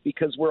about it,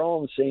 because we're all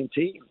on the same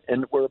team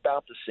and we're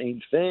about the same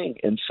thing.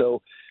 And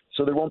so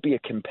there won't be a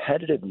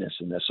competitiveness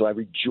in this. So I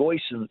rejoice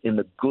in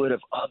the good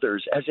of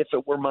others as if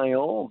it were my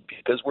own,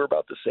 because we're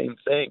about the same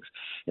things.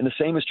 And the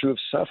same is true of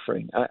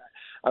suffering.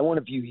 I want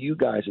to view you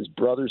guys as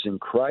brothers in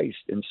Christ,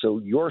 and so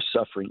your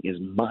suffering is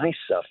my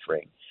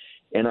suffering.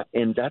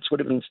 And that's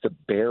what it means to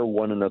bear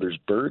one another's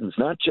burdens,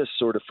 not just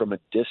sort of from a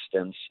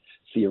distance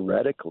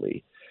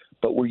theoretically,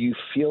 but where you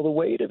feel the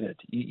weight of it.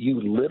 You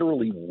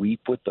literally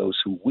weep with those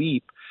who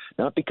weep,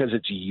 not because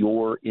it's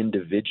your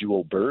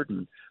individual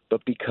burden, but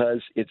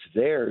because it's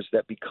theirs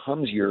that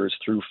becomes yours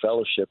through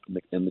fellowship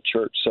in the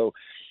church. So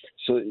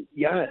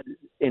yeah,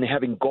 and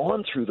having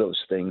gone through those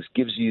things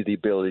gives you the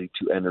ability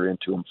to enter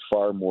into them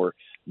far more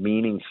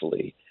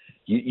meaningfully.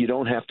 You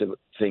don't have to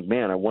think,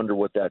 man, I wonder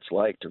what that's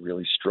like to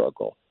really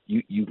struggle.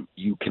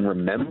 You can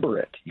remember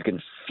it. You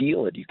can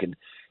feel it. You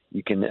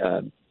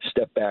can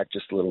step back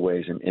just a little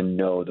ways and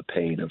know the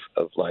pain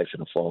of life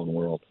in a fallen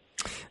world.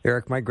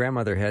 Erik, my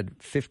grandmother had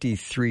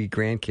 53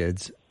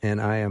 grandkids, and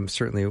I am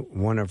certainly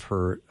one of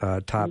her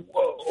top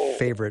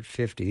favorite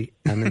 50.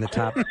 I'm in the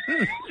top.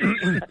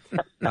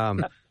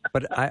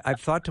 But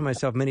I've thought to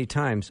myself many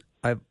times,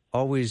 I've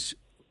always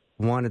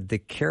wanted the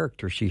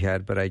character she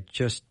had, but I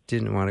just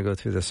didn't want to go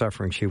through the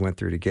suffering she went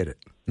through to get it.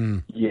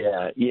 Mm.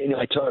 Yeah.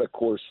 I taught a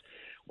course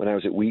when I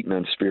was at Wheaton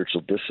on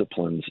spiritual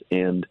disciplines,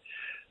 and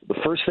the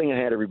first thing I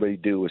had everybody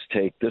do was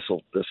take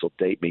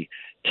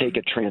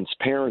a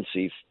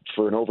transparency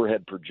for an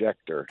overhead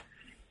projector,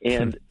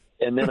 and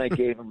then I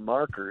gave them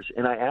markers,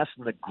 and I asked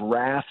them to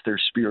graph their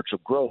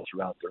spiritual growth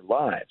throughout their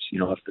lives.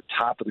 If the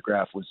top of the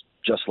graph was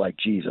just like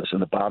Jesus,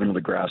 and the bottom of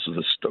the graph was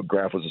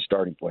a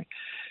starting point,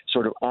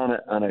 sort of on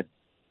a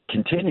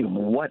continuum.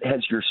 What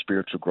has your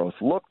spiritual growth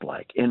looked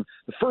like? And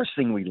the first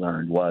thing we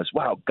learned was,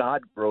 wow,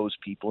 God grows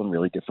people in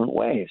really different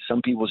ways.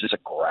 Some people it's just a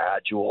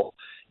gradual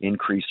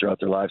increase throughout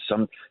their lives.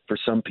 For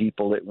some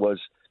people it was,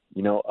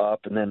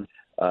 up and then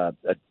a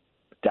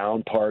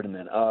down part and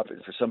then up.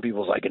 And for some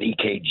people it's like an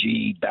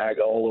EKG bag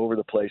all over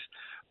the place.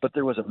 But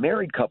there was a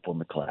married couple in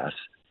the class,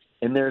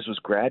 and theirs was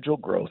gradual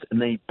growth,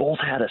 and they both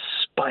had a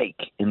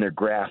spike in their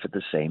graph at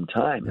the same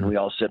time. And we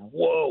all said,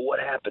 whoa, what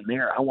happened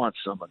there? I want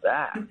some of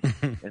that.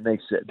 And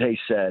they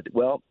said,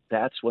 well,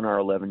 that's when our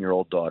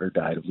 11-year-old daughter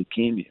died of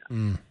leukemia.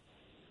 Mm.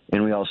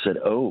 And we all said,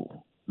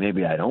 oh,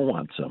 maybe I don't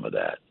want some of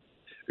that.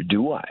 Or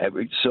do I?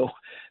 So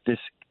this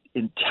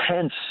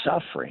intense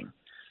suffering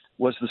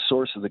was the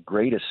source of the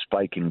greatest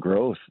spike in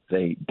growth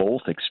they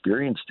both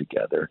experienced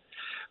together.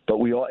 But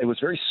it was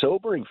very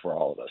sobering for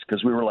all of us,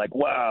 because we were like,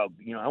 wow,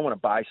 I want to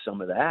buy some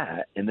of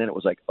that. And then it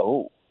was like,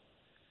 oh,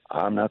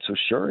 I'm not so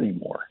sure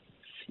anymore.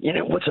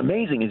 What's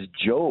amazing is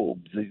Job,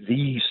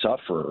 the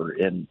sufferer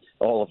in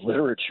all of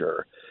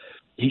literature,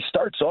 he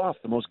starts off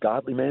the most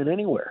godly man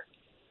anywhere.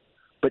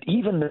 But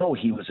even though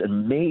he was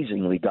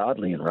amazingly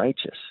godly and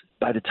righteous,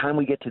 by the time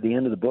we get to the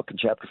end of the book in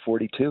chapter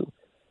 42,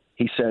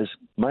 he says,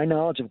 my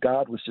knowledge of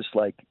God was just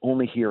like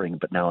only hearing,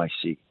 but now I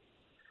see.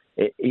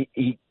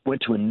 He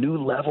went to a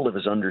new level of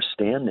his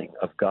understanding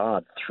of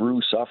God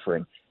through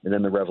suffering, and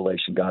then the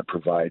revelation God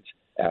provides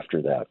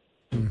after that.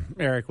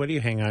 Erik, what do you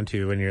hang on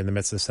to when you're in the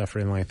midst of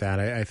suffering like that?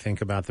 I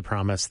think about the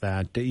promise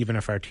that even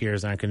if our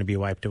tears aren't going to be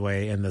wiped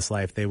away in this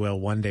life, they will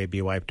one day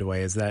be wiped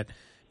away. Is that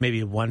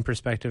maybe one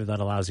perspective that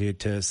allows you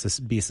to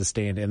be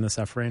sustained in the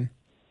suffering?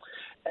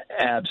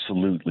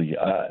 Absolutely.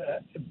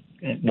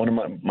 One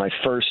of my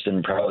first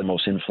and probably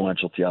most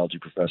influential theology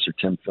professor,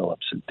 Tim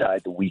Phillips, who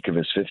died the week of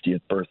his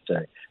 50th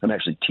birthday. I'm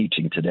actually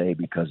teaching today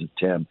because of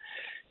Tim.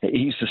 He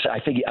used to say,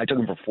 I took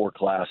him for 4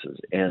 classes,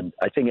 and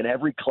I think in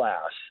every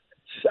class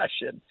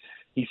session,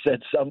 he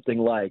said something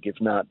like, if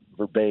not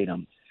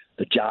verbatim,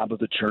 the job of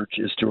the church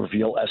is to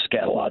reveal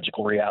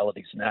eschatological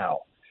realities now,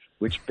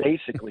 which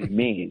basically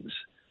means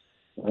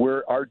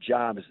our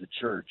job as the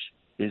church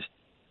is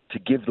to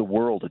give the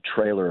world a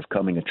trailer of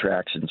coming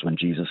attractions when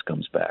Jesus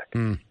comes back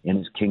and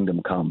his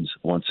kingdom comes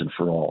once and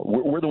for all.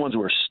 We're the ones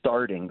who are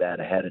starting that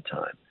ahead of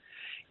time.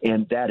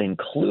 And that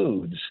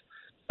includes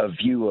a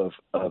view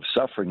of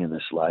suffering in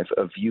this life,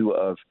 a view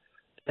of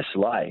this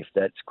life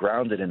that's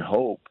grounded in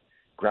hope,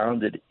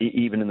 grounded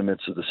even in the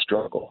midst of the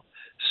struggle.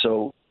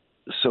 So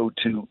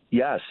to,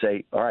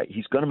 say, all right,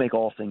 he's going to make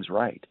all things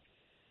right.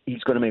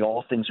 He's going to make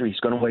all things right. He's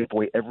going to wipe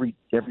away every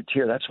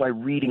tear. That's why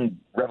reading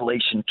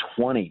Revelation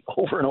 20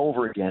 over and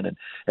over again and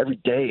every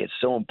day is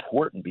so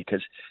important,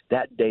 because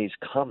that day is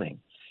coming.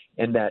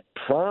 And that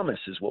promise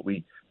is what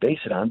we base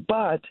it on.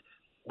 But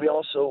we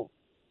also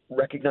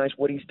recognize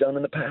what he's done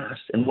in the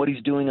past and what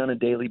he's doing on a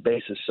daily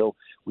basis. So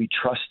we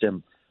trust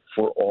him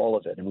for all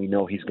of it, and we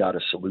know he's got a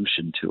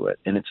solution to it.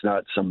 And it's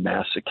not some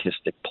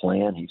masochistic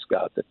plan he's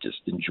got that just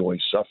enjoys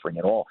suffering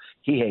at all.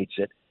 He hates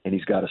it, and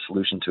he's got a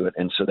solution to it.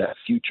 And so that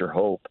future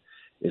hope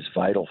is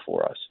vital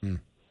for us.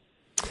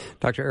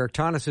 Dr. Erik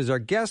Thoennes is our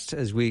guest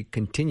as we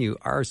continue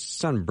our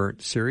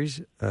Sunburnt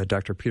series.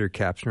 Dr. Peter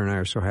Kapsner and I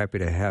are so happy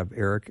to have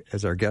Erik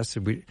as our guest.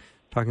 We're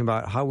talking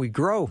about how we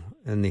grow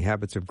in the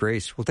habits of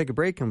grace. We'll take a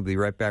break, and we'll be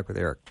right back with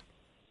Erik.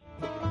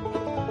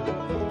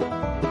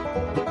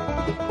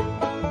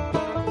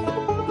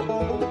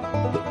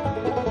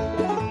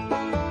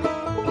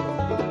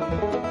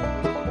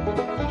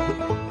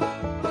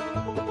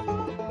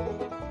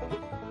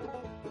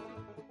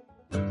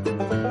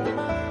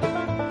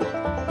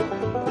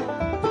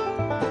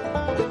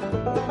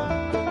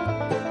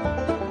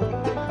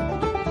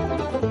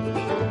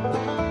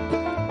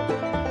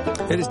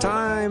 It is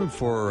time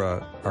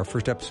for our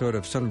first episode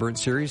of Sunburnt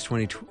Series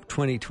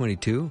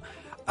 2022.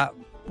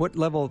 What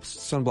level of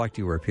sunblock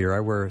do you wear, Peter? I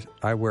wear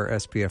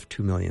SPF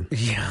 2 million.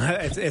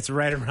 Yeah, it's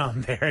right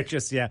around there.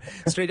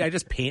 Straight. I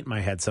just paint my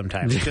head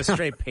sometimes. Just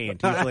straight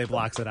paint usually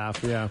blocks it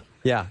off. Yeah.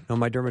 Yeah. No,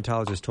 my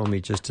dermatologist told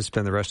me just to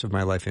spend the rest of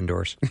my life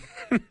indoors.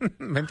 I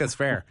think that's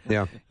fair.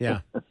 Yeah.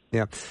 Yeah.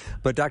 Yeah.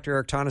 But Dr.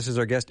 Erik Thoennes is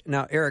our guest.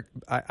 Now, Erik,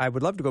 I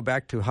would love to go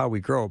back to how we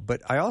grow,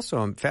 but I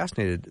also am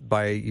fascinated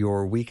by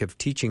your week of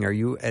teaching. Are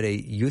you at a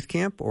youth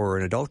camp or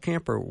an adult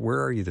camp, or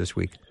where are you this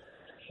week?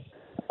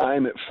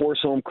 I'm at Force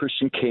Home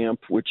Christian Camp,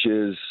 which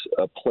is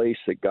a place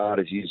that God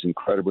has used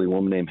incredibly. A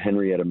woman named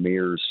Henrietta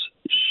Mears,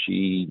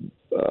 she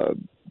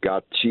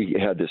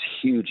had this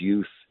huge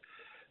youth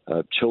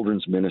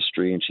children's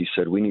ministry, and she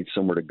said, we need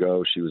somewhere to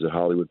go. She was at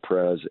Hollywood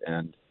Pres,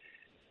 and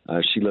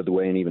she led the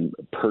way in even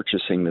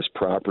purchasing this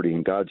property,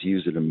 and God's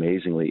used it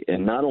amazingly,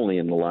 and not only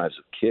in the lives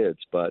of kids,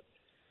 but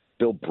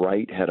Bill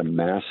Bright had a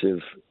massive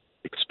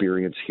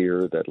experience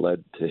here that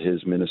led to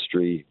his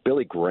ministry.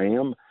 Billy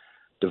Graham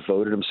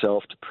devoted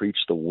himself to preach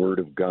the word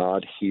of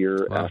God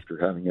here after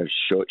having a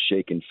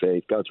shaken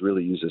faith. God's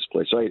really used this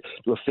place. So I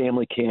do a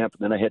family camp,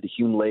 and then I head to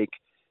Hume Lake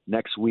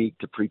next week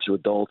to preach to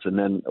adults, and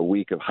then a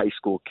week of high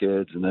school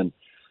kids, and then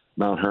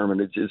Mount Hermon.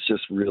 It's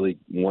just really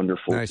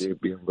wonderful to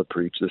be able to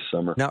preach this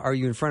summer. Now, are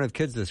you in front of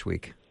kids this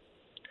week?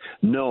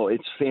 No,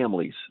 it's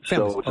families.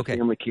 So it's okay. A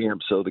family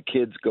camp. So the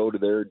kids go to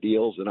their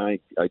deals, and I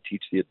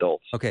teach the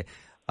adults. Okay.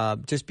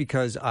 Just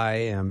because I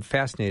am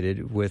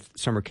fascinated with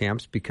summer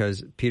camps,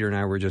 because Peter and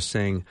I were just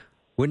saying,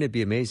 wouldn't it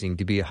be amazing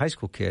to be a high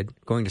school kid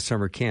going to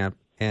summer camp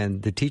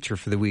and the teacher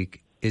for the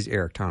week is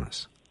Erik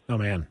Thoennes? Oh,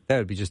 man. That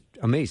would be just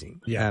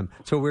amazing. Yeah.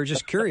 So we're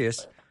just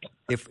curious,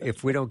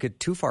 if we don't get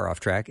too far off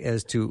track,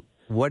 as to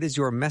what is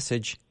your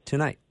message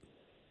tonight?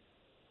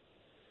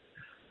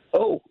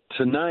 Oh,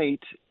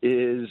 tonight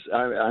is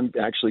I'm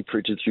actually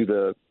preaching through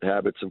the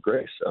habits of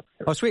grace.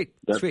 Oh, sweet.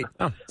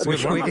 Oh,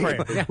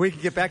 we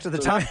can get back to the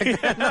topic.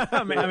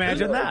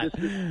 Imagine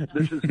that.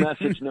 This is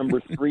message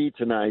number 3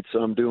 tonight,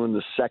 so I'm doing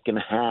the second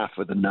half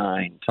of the 9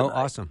 tonight. Oh,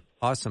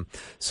 awesome.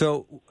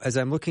 So as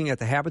I'm looking at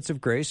the habits of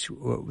grace,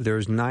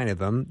 there's 9 of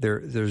them.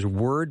 There's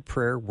word,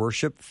 prayer,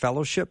 worship,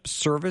 fellowship,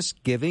 service,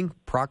 giving,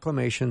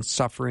 proclamation,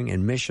 suffering,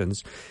 and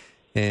missions.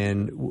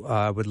 And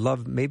I would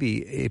love maybe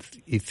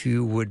if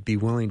you would be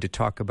willing to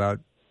talk about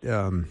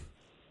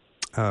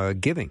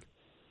giving.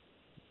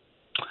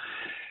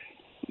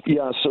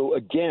 Yeah, so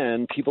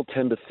again, people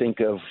tend to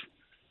think of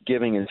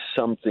giving as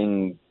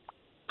something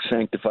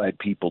sanctified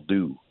people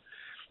do,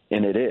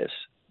 and it is.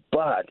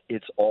 But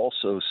it's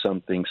also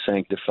something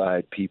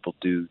sanctified people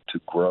do to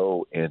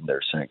grow in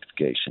their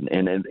sanctification.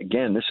 And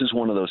again, this is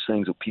one of those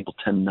things that people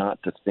tend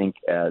not to think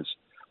as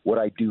what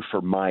I do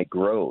for my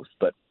growth,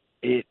 but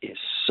it is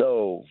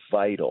so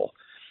vital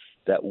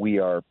that we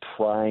are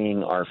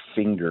prying our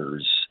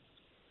fingers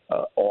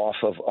off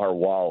of our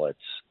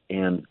wallets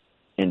and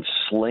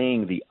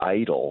slaying the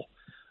idol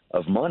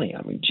of money.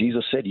 I mean,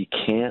 Jesus said you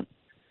can't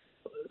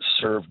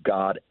serve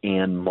God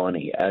and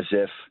money, as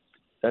if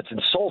that's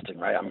insulting,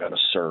 right? I'm going to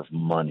serve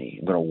money.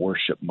 I'm going to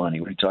worship money.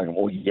 What are you talking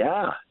about? Well,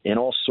 yeah, in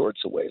all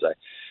sorts of ways.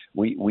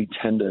 We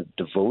tend to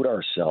devote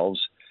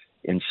ourselves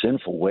in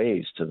sinful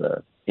ways to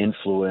the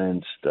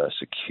influence, the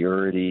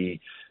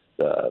security,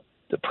 the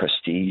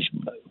prestige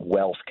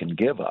wealth can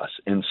give us.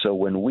 And so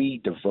when we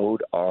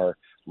devote our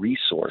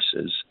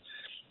resources,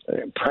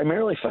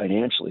 primarily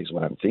financially is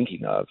what I'm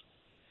thinking of,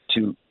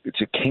 to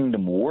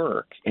kingdom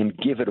work and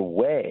give it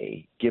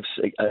away, gives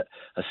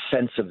a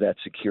sense of that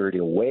security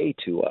away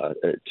to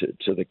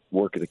the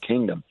work of the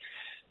kingdom.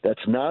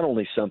 That's not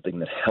only something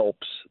that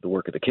helps the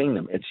work of the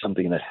kingdom, it's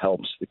something that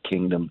helps the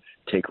kingdom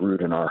take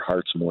root in our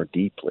hearts more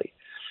deeply.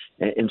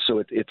 And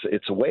so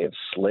it's a way of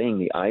slaying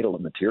the idol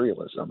of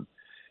materialism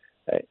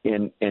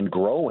and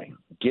growing,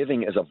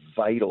 giving as a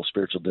vital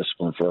spiritual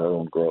discipline for our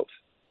own growth.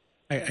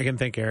 I can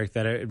think, Eric,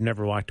 that I've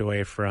never walked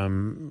away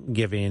from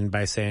giving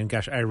by saying,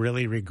 gosh, I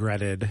really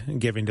regretted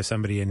giving to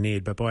somebody in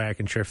need, but boy, I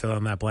can sure fill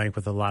in that blank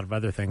with a lot of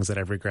other things that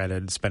I've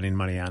regretted spending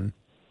money on.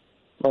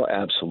 Oh,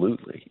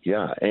 absolutely.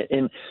 Yeah.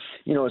 And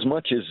you know, as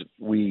much as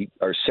we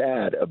are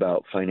sad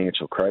about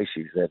financial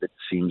crises, that it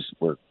seems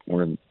we're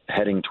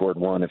heading toward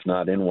one, if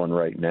not in one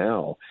right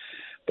now.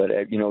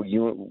 But, you know,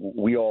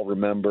 we all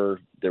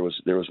remember there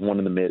was one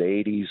in the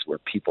mid-'80s where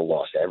people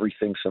lost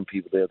everything. Some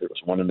people did. There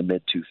was one in the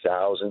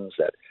mid-2000s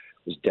that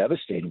was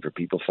devastating for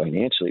people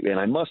financially. And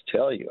I must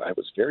tell you, I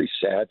was very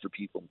sad for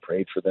people and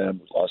prayed for them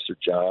who lost their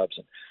jobs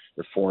and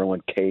their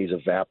 401ks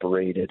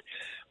evaporated.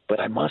 But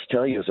I must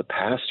tell you, as a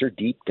pastor,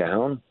 deep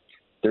down,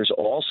 there's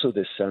also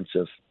this sense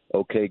of,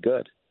 okay,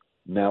 good.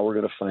 Now we're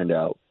going to find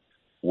out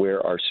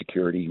where our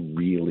security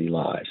really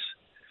lies.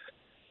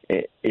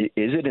 Is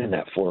it in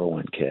that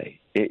 401k?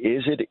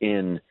 Is it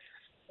in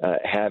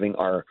having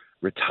our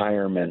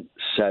retirement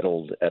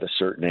settled at a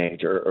certain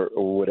age or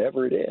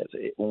whatever it is?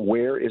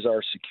 Where is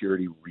our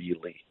security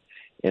really?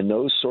 And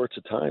those sorts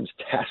of times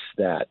test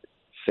that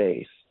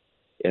faith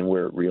and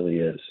where it really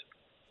is.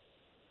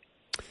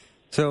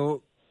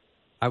 So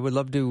I would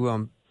love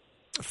to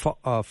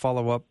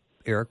follow up,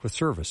 Eric, with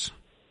service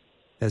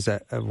as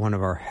one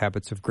of our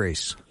habits of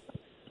grace.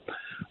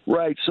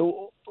 Right.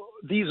 So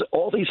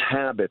all these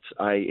habits,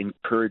 I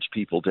encourage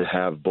people to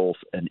have both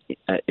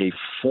a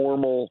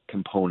formal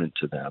component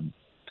to them.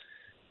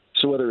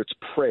 So whether it's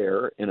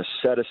prayer in a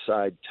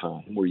set-aside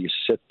time where you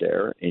sit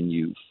there and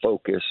you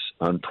focus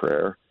on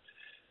prayer,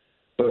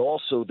 but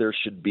also there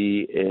should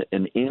be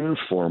an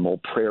informal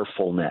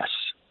prayerfulness.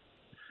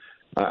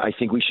 I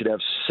think we should have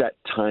set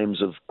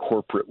times of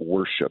corporate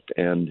worship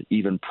and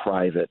even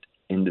private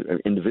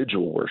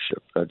individual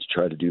worship. I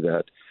try to do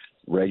that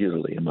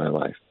regularly in my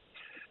life.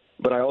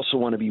 But I also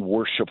want to be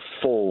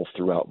worshipful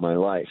throughout my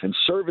life. And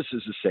service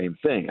is the same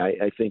thing.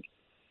 I think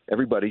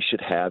everybody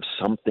should have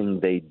something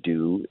they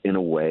do in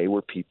a way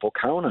where people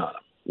count on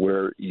them,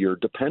 where you're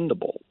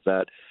dependable,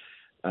 that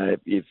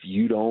if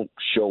you don't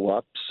show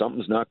up,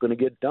 something's not going to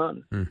get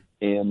done.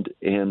 And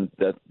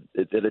that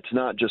it's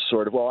not just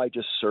sort of, well, I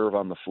just serve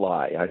on the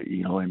fly.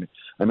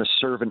 I'm a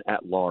servant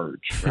at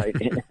large, right?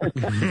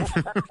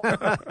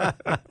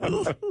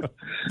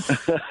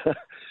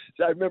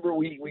 I remember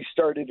we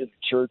started at the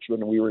church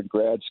when we were in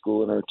grad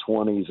school in our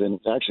 20s, and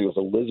actually it was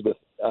Elizabeth,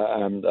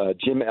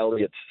 Jim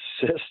Elliott's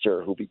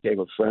sister, who became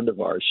a friend of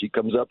ours. She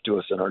comes up to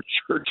us in our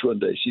church one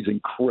day. She's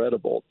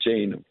incredible,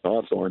 Jane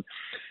Hawthorne.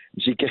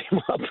 She came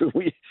up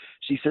and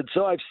she said,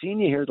 so I've seen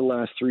you here the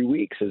last 3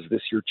 weeks. Is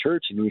this your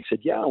church? And we said,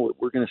 yeah,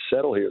 we're going to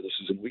settle here. This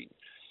is in Wheaton.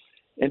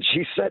 And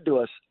she said to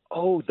us,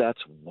 oh,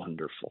 that's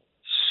wonderful.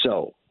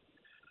 So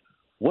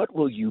what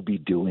will you be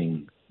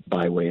doing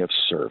by way of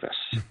service?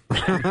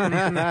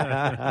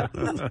 And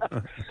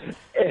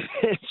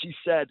she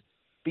said,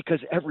 because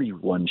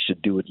everyone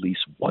should do at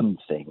least one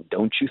thing,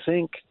 don't you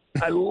think?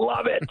 I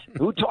love it.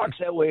 Who talks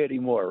that way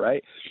anymore,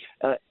 right?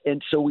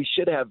 And so we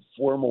should have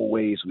formal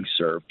ways we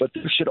serve, but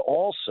there should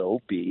also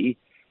be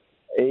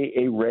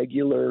a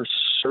regular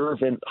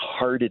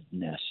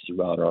servant-heartedness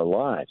throughout our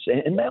lives.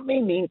 And that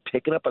may mean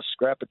picking up a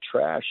scrap of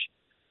trash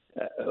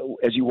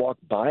as you walk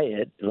by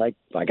it, like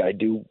I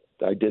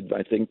did,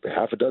 I think,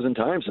 half a dozen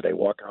times today,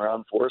 walking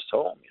around Forest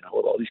Home,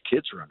 with all these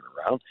kids running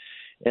around.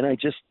 And I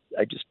just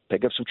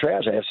pick up some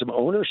trash. I have some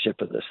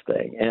ownership of this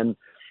thing.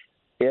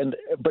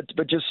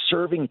 But just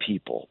serving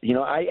people.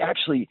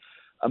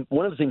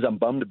 one of the things I'm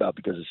bummed about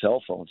because of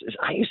cell phones is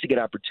I used to get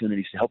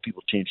opportunities to help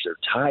people change their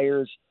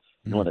tires.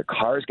 When their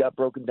cars got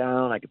broken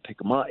down, I could pick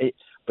them up.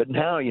 But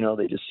now,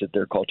 they just sit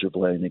there, call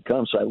AAA, and they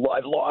come. So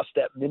I've lost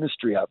that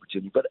ministry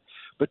opportunity.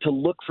 But to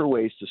look for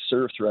ways to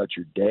serve throughout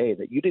your day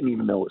that you didn't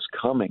even know was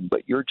coming,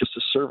 but you're just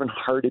a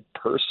servant-hearted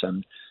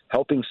person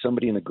helping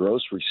somebody in the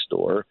grocery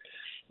store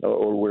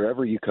or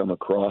wherever you come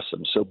across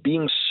them. So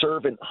being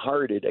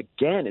servant-hearted,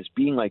 again, is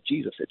being like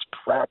Jesus. It's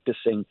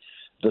practicing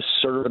the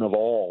servant of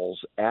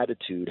all's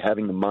attitude,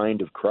 having the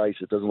mind of Christ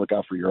that doesn't look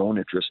out for your own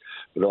interests,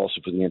 but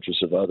also for the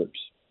interests of others.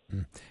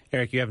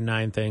 Eric, you have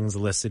 9 things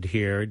listed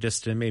here.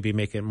 Just to maybe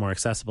make it more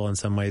accessible in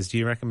some ways, do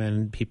you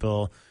recommend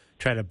people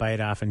try to bite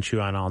off and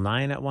chew on all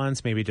 9 at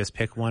once? Maybe just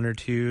pick 1 or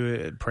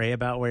 2, pray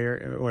about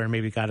where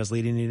maybe God is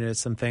leading you to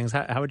some things?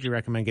 How would you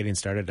recommend getting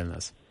started in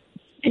this?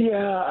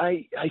 Yeah,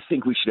 I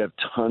think we should have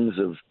tons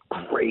of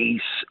grace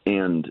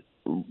and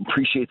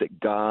appreciate that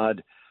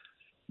God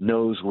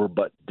knows we're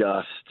but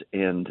dust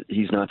and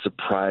he's not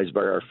surprised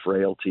by our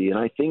frailty. And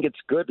I think it's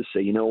good to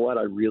say, you know what,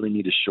 I really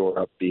need to shore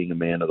up being a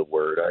man of the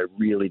word. I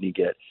really need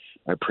to get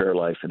my prayer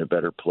life in a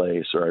better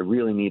place, or I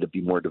really need to be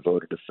more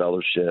devoted to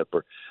fellowship,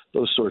 or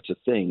those sorts of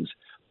things.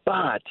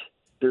 But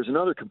there's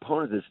another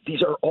component of this.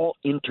 These are all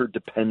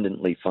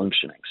interdependently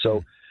functioning.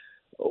 So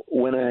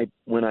when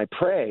I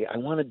pray, I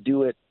want to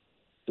do it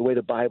the way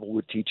the Bible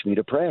would teach me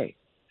to pray.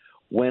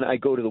 When I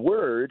go to the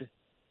Word,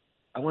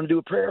 I want to do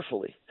it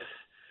prayerfully.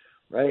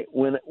 Right?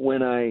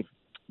 When I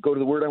go to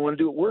the Word, I want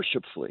to do it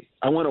worshipfully.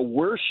 I want to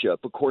worship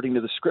according to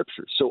the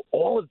Scriptures. So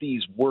all of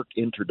these work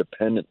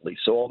interdependently.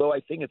 So although I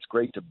think it's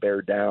great to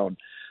bear down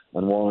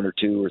on 1 or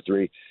 2 or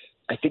 3,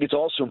 I think it's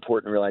also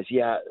important to realize,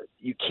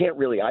 you can't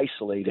really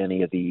isolate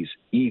any of these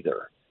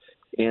either.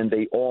 And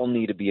they all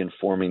need to be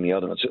informing the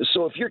other ones.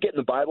 So if you're getting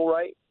the Bible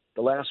right,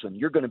 the last one,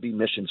 you're going to be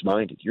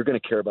missions-minded. You're going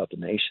to care about the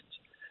nations.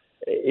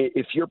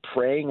 If you're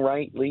praying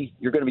rightly,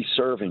 you're going to be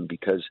serving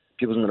because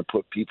God's going to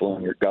put people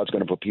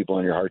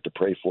on your heart to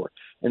pray for,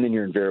 and then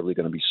you're invariably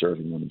going to be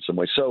serving them in some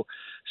way. So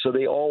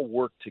they all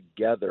work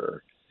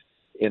together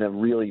in a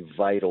really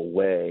vital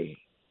way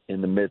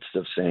in the midst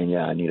of saying,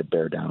 I need to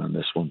bear down on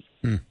this one.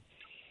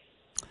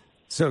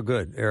 So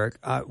good, Eric.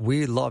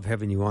 We love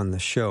having you on the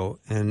show.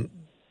 And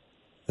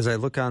as I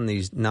look on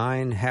these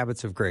 9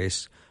 habits of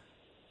grace,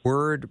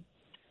 word,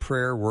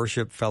 prayer,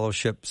 worship,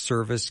 fellowship,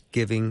 service,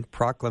 giving,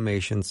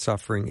 proclamation,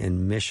 suffering,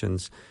 and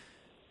missions.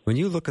 When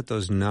you look at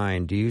those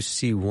 9, do you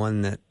see one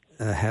that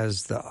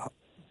has the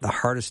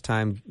hardest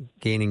time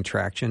gaining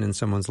traction in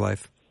someone's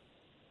life?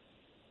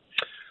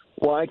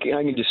 Well, I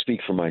can just speak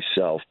for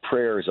myself.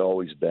 Prayer has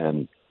always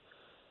been,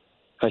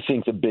 I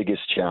think, the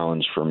biggest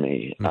challenge for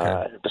me.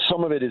 Okay.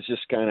 Some of it is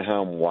just kind of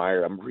how I'm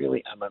wired. I'm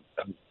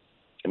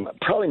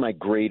probably my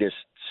greatest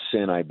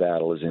sin I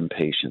battle is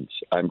impatience.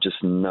 I'm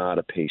just not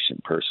a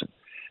patient person.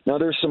 Now,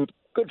 there's some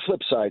good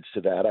flip sides to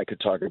that I could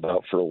talk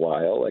about for a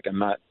while. Like I'm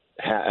not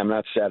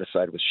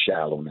satisfied with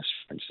shallowness,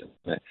 for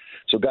instance.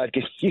 So God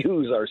can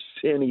use our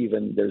sin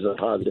even. There's a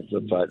positive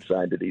flip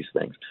side to these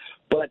things.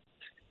 But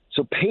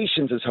so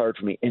patience is hard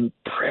for me, and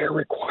prayer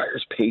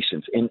requires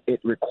patience, and it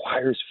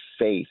requires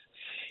faith.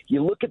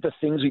 You look at the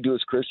things we do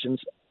as Christians,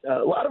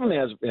 a lot of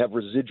them have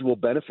residual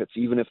benefits,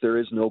 even if there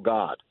is no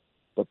God.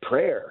 But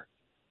prayer,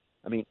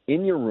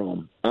 in your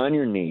room, on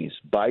your knees,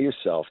 by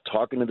yourself,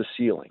 talking to the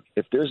ceiling,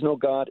 if there's no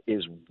God,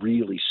 is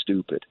really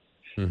stupid.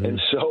 Mm-hmm. And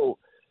so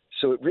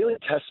it really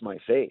tests my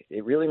faith.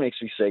 It really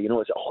makes me say, is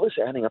all this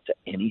adding up to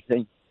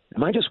anything?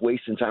 Am I just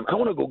wasting time? I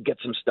want to go get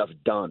some stuff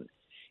done.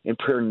 And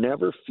prayer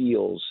never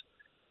feels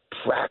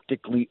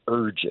practically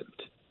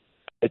urgent.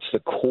 It's the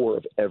core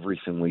of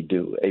everything we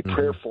do. A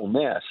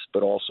prayerfulness,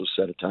 but also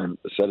set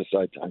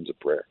aside times of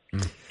prayer.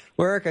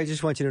 Well, Eric, I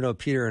just want you to know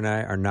Peter and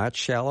I are not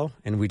shallow,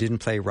 and we didn't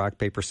play rock,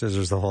 paper,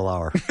 scissors the whole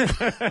hour.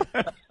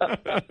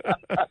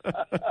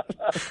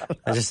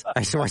 I just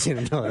want you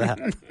to know that.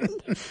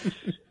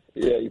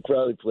 Yeah, you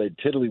probably played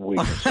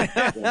tiddlywinks.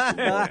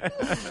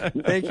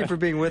 Thank you for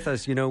being with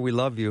us. We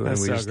love you, and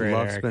we just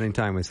love Eric. Spending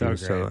time with you. Great.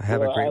 So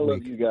have a great I love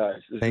week. you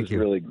guys. This is you.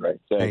 really great.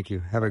 Thank you.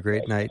 Have a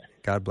great night.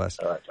 God bless.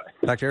 All right,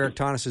 bye. Dr. Erik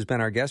Thoennes has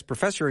been our guest,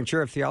 professor and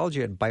chair of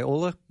theology at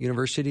Biola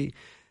University.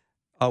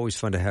 Always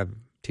fun to have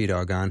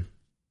T-Dog on.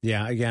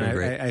 Yeah, again,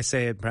 I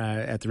say it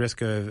at the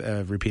risk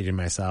of repeating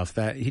myself,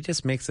 that he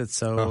just makes it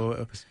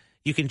so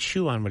you can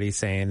chew on what he's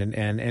saying,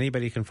 and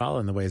anybody can follow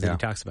in the ways that he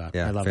talks about.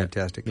 Yeah, I love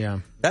fantastic. it. Yeah.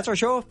 That's our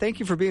show. Thank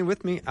you for being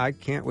with me. I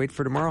can't wait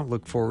for tomorrow.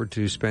 Look forward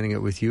to spending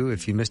it with you.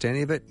 If you missed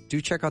any of it, do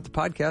check out the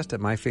podcast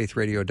at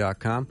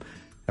myfaithradio.com.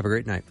 Have a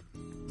great night.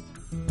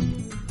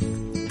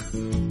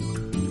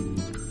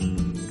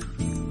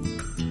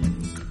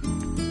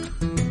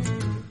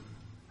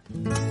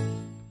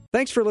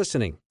 Thanks for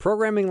listening.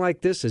 Programming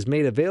like this is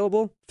made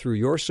available through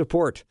your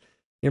support.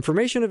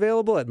 Information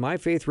available at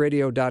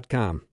myfaithradio.com.